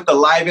 but then with the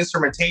live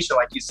instrumentation,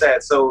 like you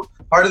said. So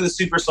part of the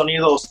Super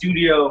Sonido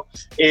studio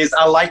is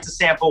I like to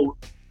sample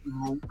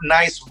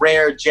nice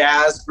rare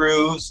jazz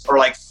grooves or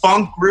like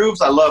funk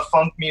grooves. I love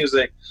funk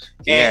music,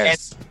 and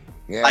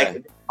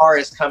like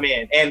guitarists come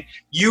in, and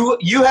you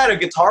had a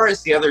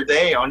guitarist the other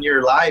day on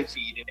your live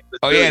feed. And it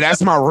was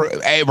that's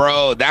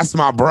my that's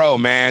my bro,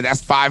 man.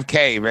 That's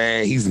 5K,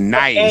 man. He's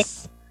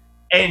nice,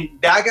 and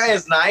that guy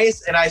is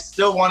nice, and I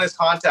still want his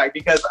contact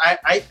because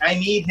I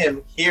need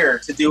him here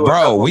to do.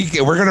 Bro,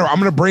 I'm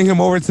gonna bring him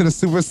over to the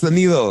Super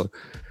Sonido.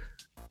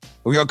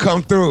 We're gonna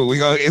come through.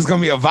 It's gonna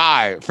be a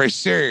vibe for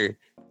sure.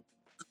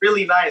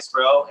 Really nice,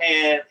 bro,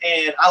 and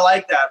I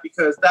like that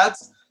because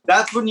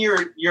that's when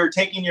you're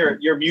taking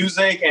your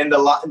music and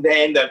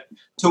the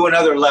to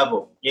another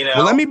level, you know.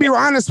 Well, let me be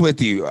honest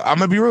with you. I'm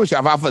gonna be real with you,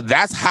 Alf Alpha.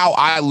 That's how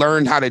I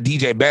learned how to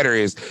DJ better,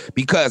 is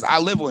because I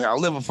live with her. I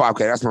live with 5K.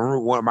 That's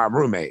one of my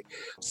roommate.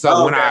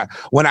 So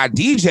when I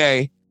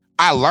DJ,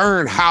 I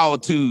learned how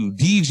to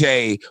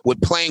DJ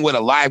with playing with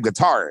a live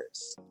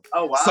guitarist.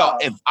 Oh wow! So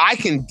if I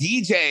can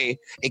DJ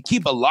and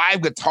keep a live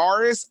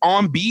guitarist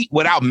on beat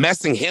without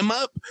messing him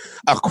up,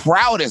 a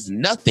crowd is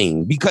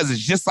nothing, because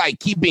it's just like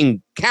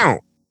keeping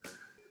count.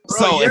 Bro,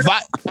 so if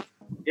I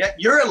Yeah,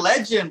 you're a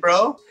legend,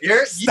 bro.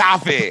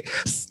 Stop it.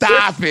 With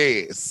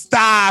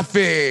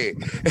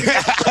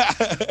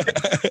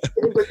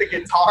the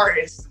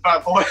guitarist, my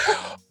boy.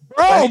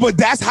 Bro, but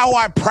that's how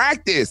I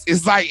practice.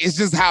 It's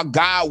just how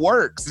God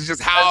works. It's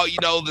just how,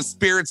 the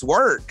spirits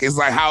work. It's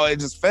like how it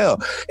just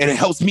fell. And it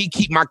helps me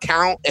keep my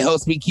count. It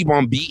helps me keep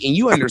on beat. And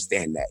you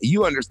understand that.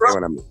 You understand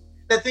what I mean.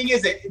 The thing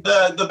is,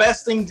 the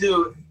best thing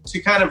to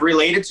kind of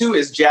relate it to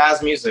is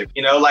jazz music.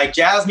 Like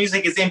jazz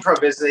music is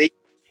improvisation.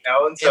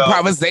 And so,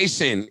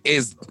 improvisation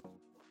is,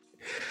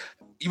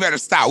 you better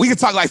stop. We could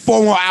talk like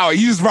 4 more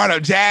hours. You just brought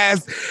up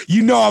jazz.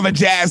 I'm a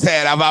jazz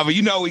head.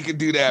 We could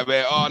do that,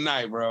 man, all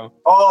night, bro.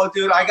 Oh,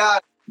 dude, I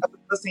was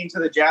listening to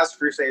the Jazz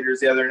Crusaders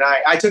the other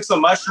night. I took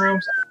some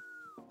mushrooms.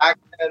 I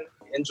can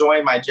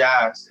enjoy my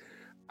jazz.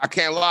 I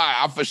can't lie.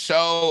 I for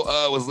sure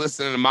was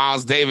listening to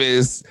Miles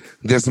Davis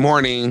this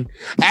morning.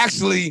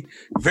 Actually,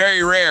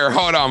 very rare.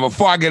 Hold on,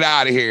 before I get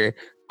out of here,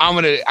 I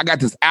got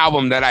this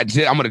album that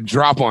I'm gonna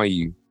drop on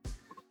you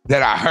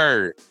that I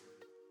heard.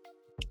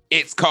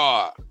 It's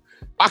called,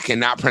 I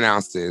cannot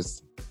pronounce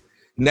this.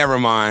 Never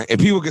mind. If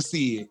people can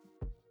see it,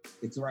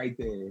 it's right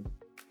there.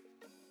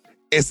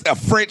 It's a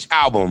French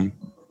album.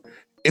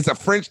 It's a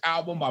French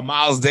album by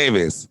Miles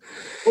Davis.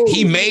 Ooh.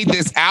 He made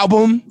this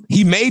album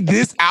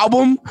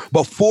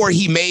before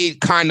he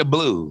made Kinda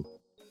Blue.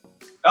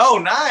 Oh,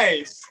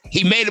 nice.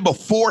 He made it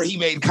before he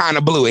made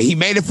Kinda Blue, and he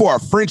made it for a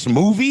French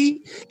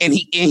movie, and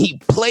he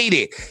played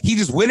it. He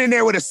just went in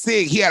there with a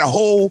SIG. He had a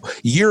whole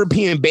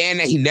European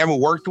band that he never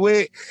worked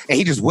with, and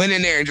he just went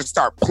in there and just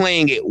started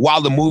playing it while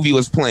the movie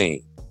was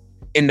playing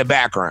in the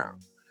background.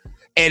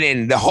 And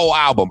then the whole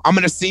album. I'm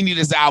gonna send you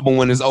this album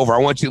when it's over. I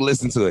want you to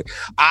listen to it.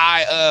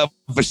 I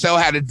for sure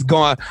had to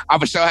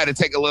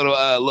take a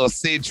little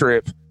Sid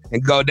trip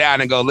and go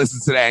down and go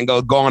listen to that and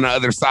go on the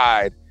other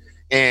side.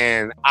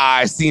 And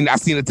I seen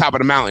the top of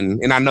the mountain,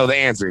 and I know the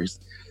answers.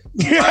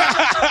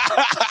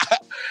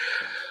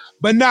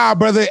 But nah,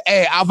 brother.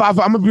 Hey, I'm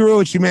gonna be real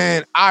with you,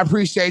 man. I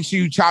appreciate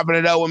you chopping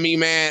it up with me,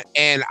 man.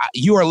 And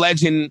you are a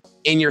legend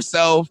in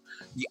yourself.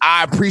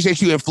 I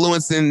appreciate you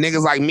influencing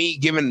niggas like me,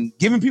 giving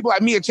people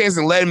like me a chance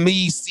and letting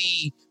me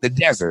see the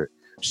desert,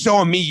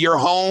 showing me your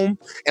home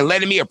and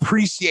letting me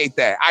appreciate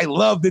that. I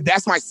love that.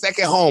 That's my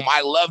second home.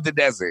 I love the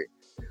desert.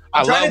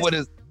 I love what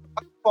is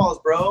waterfalls,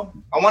 bro.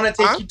 I want to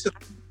take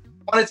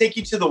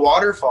you to the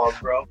waterfalls,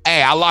 bro.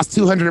 Hey, I lost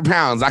 200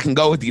 pounds. I can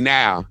go with you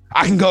now. Now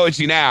I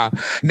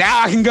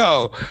can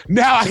go.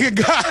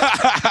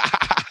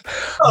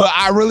 But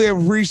I really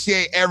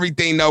appreciate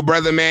everything, though,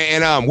 brother,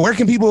 man. And where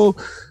can people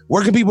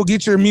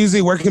get your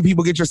music? Where can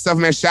people get your stuff,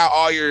 man? Shout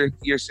all your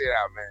shit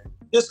out, man.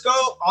 Just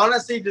go,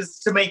 honestly,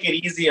 just to make it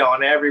easy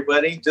on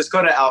everybody, just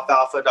go to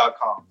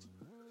alfalpha.com.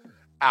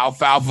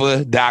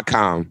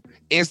 Alfalpha.com.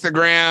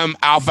 Instagram,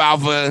 Alf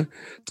Alpha.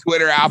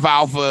 Twitter, Alf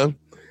Alpha.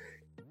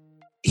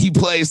 He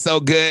plays so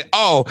good.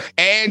 Oh,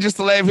 and just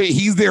to let you know,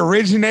 he's the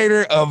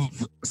originator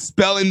of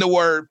spelling the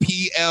word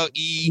Playa,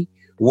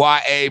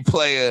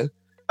 player.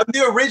 I'm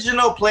the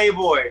original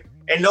Playboy,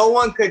 and no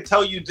one could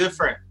tell you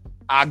different.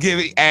 I'll give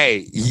it.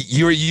 Hey,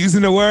 you were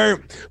using the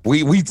word.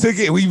 We took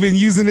it. We've been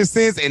using it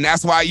since, and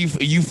that's why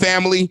you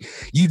family,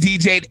 you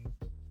DJ'd.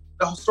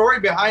 The story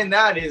behind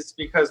that is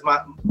because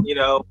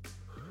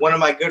one of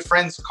my good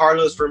friends,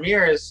 Carlos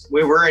Ramirez,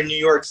 we were in New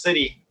York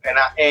City,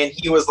 and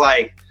he was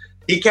like,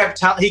 he kept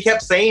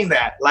saying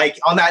that, like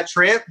on that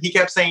trip, he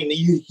kept saying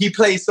he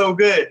plays so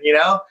good,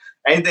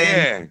 and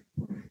then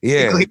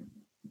he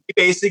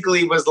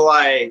basically was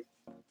like,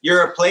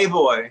 "You're a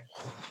Playboy."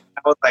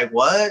 I was like,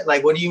 "What?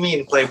 Like, what do you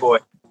mean Playboy?"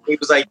 He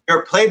was like, "You're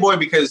a Playboy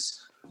because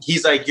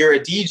he's like, you're a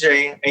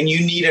DJ and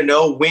you need to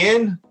know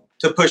when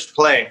to push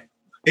play."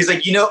 He's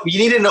like, you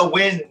need to know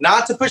when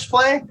not to push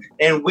play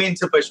and when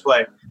to push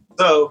play.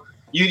 So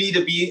you need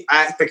to be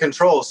at the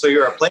control. So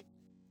you're a Playboy.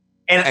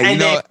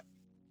 And then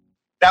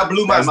that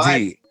blew my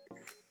mind. Deep.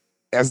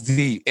 That's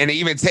deep. And to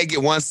even take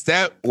it one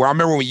step, where I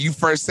remember when you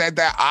first said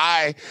that,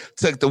 I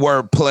took the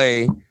word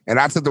play and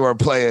I took the word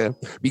player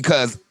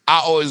because I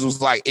always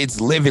was like,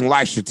 it's living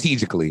life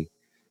strategically.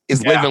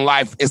 It's living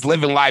life. It's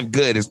living life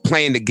good. It's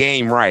playing the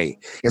game right.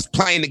 It's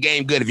playing the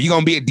game good. If you're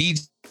going to be a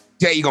DJ,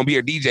 you're going to be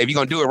a DJ. If you're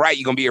going to do it right,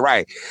 you're going to be it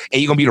right.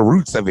 And you're going to be the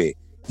roots of it.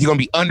 You're going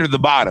to be under the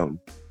bottom.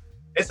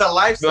 It's a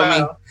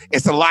lifestyle.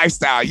 It's a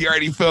lifestyle. You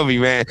already feel me,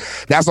 man.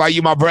 That's why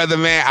you my brother,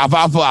 man. Alf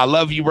Alpha, I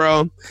love you,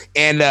 bro.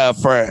 And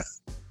for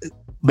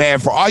man,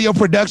 for all your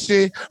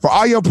production, for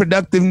all your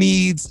productive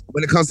needs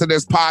when it comes to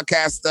this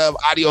podcast stuff,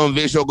 audio and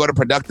visual, go to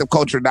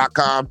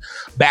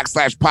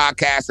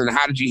productiveculture.com/podcast. And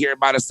how did you hear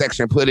about us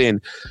section? Put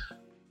in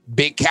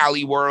Big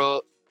Cali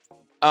World.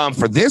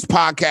 For this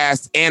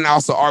podcast and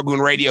also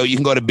Argoon Radio, you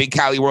can go to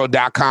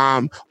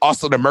bigcaliworld.com.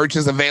 Also, the merch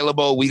is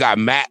available. We got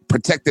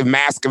protective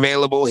mask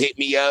available. Hit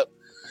me up.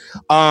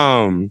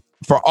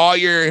 For all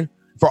your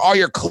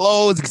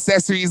clothes,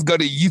 accessories, go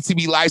to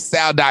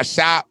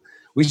utblifestyle.shop.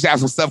 We should have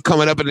some stuff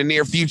coming up in the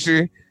near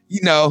future.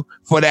 You know,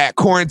 for that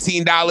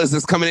quarantine dollars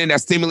that's coming in,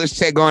 that stimulus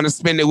check, going to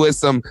spend it with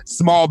some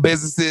small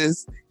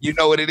businesses. You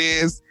know what it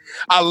is.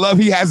 I love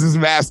he has his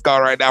mask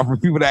on right now for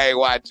people that ain't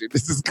watching.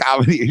 This is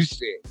comedy and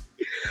shit.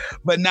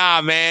 But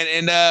nah, man.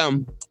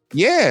 And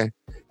yeah,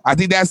 I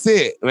think that's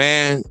it,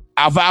 man.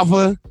 Alf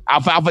Alpha,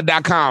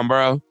 alfalpha.com,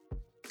 bro.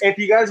 If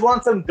you guys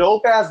want some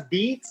dope ass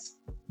beats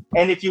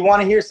and if you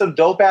want to hear some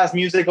dope ass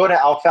music, go to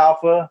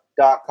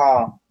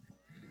alfalpha.com.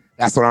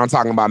 That's what I'm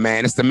talking about,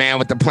 man. It's the man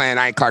with the plan.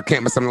 I ain't Clark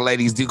Kent, but some of the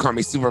ladies do call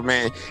me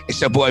Superman. It's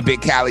your boy,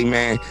 Big Cali,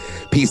 man.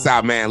 Peace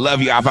out, man. Love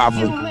you, Alf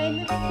Alpha.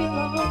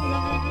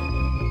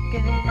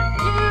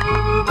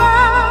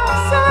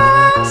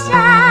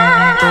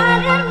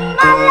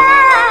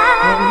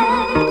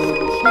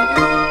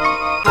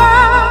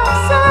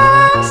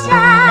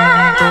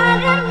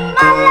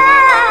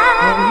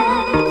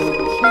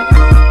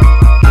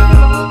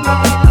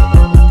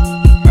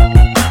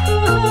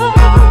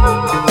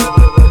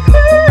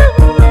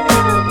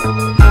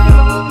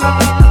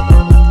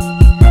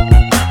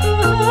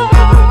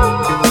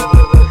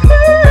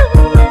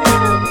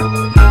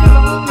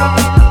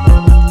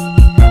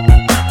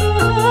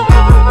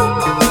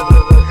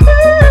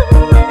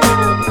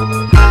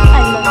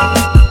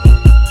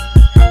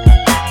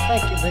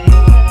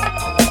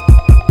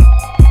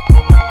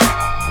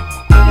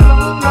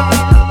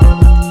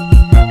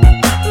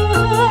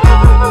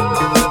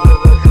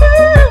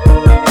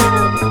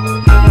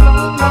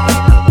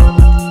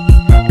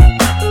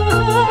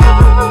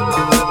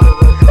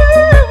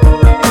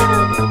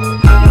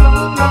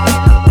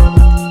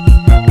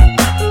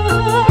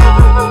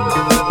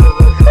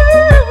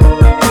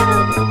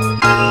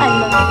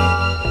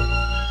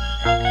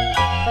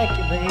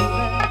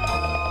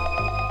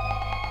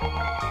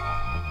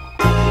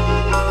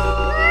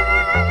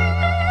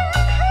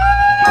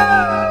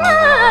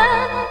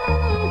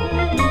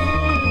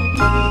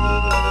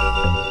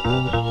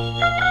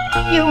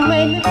 You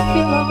make me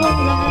feel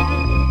alright.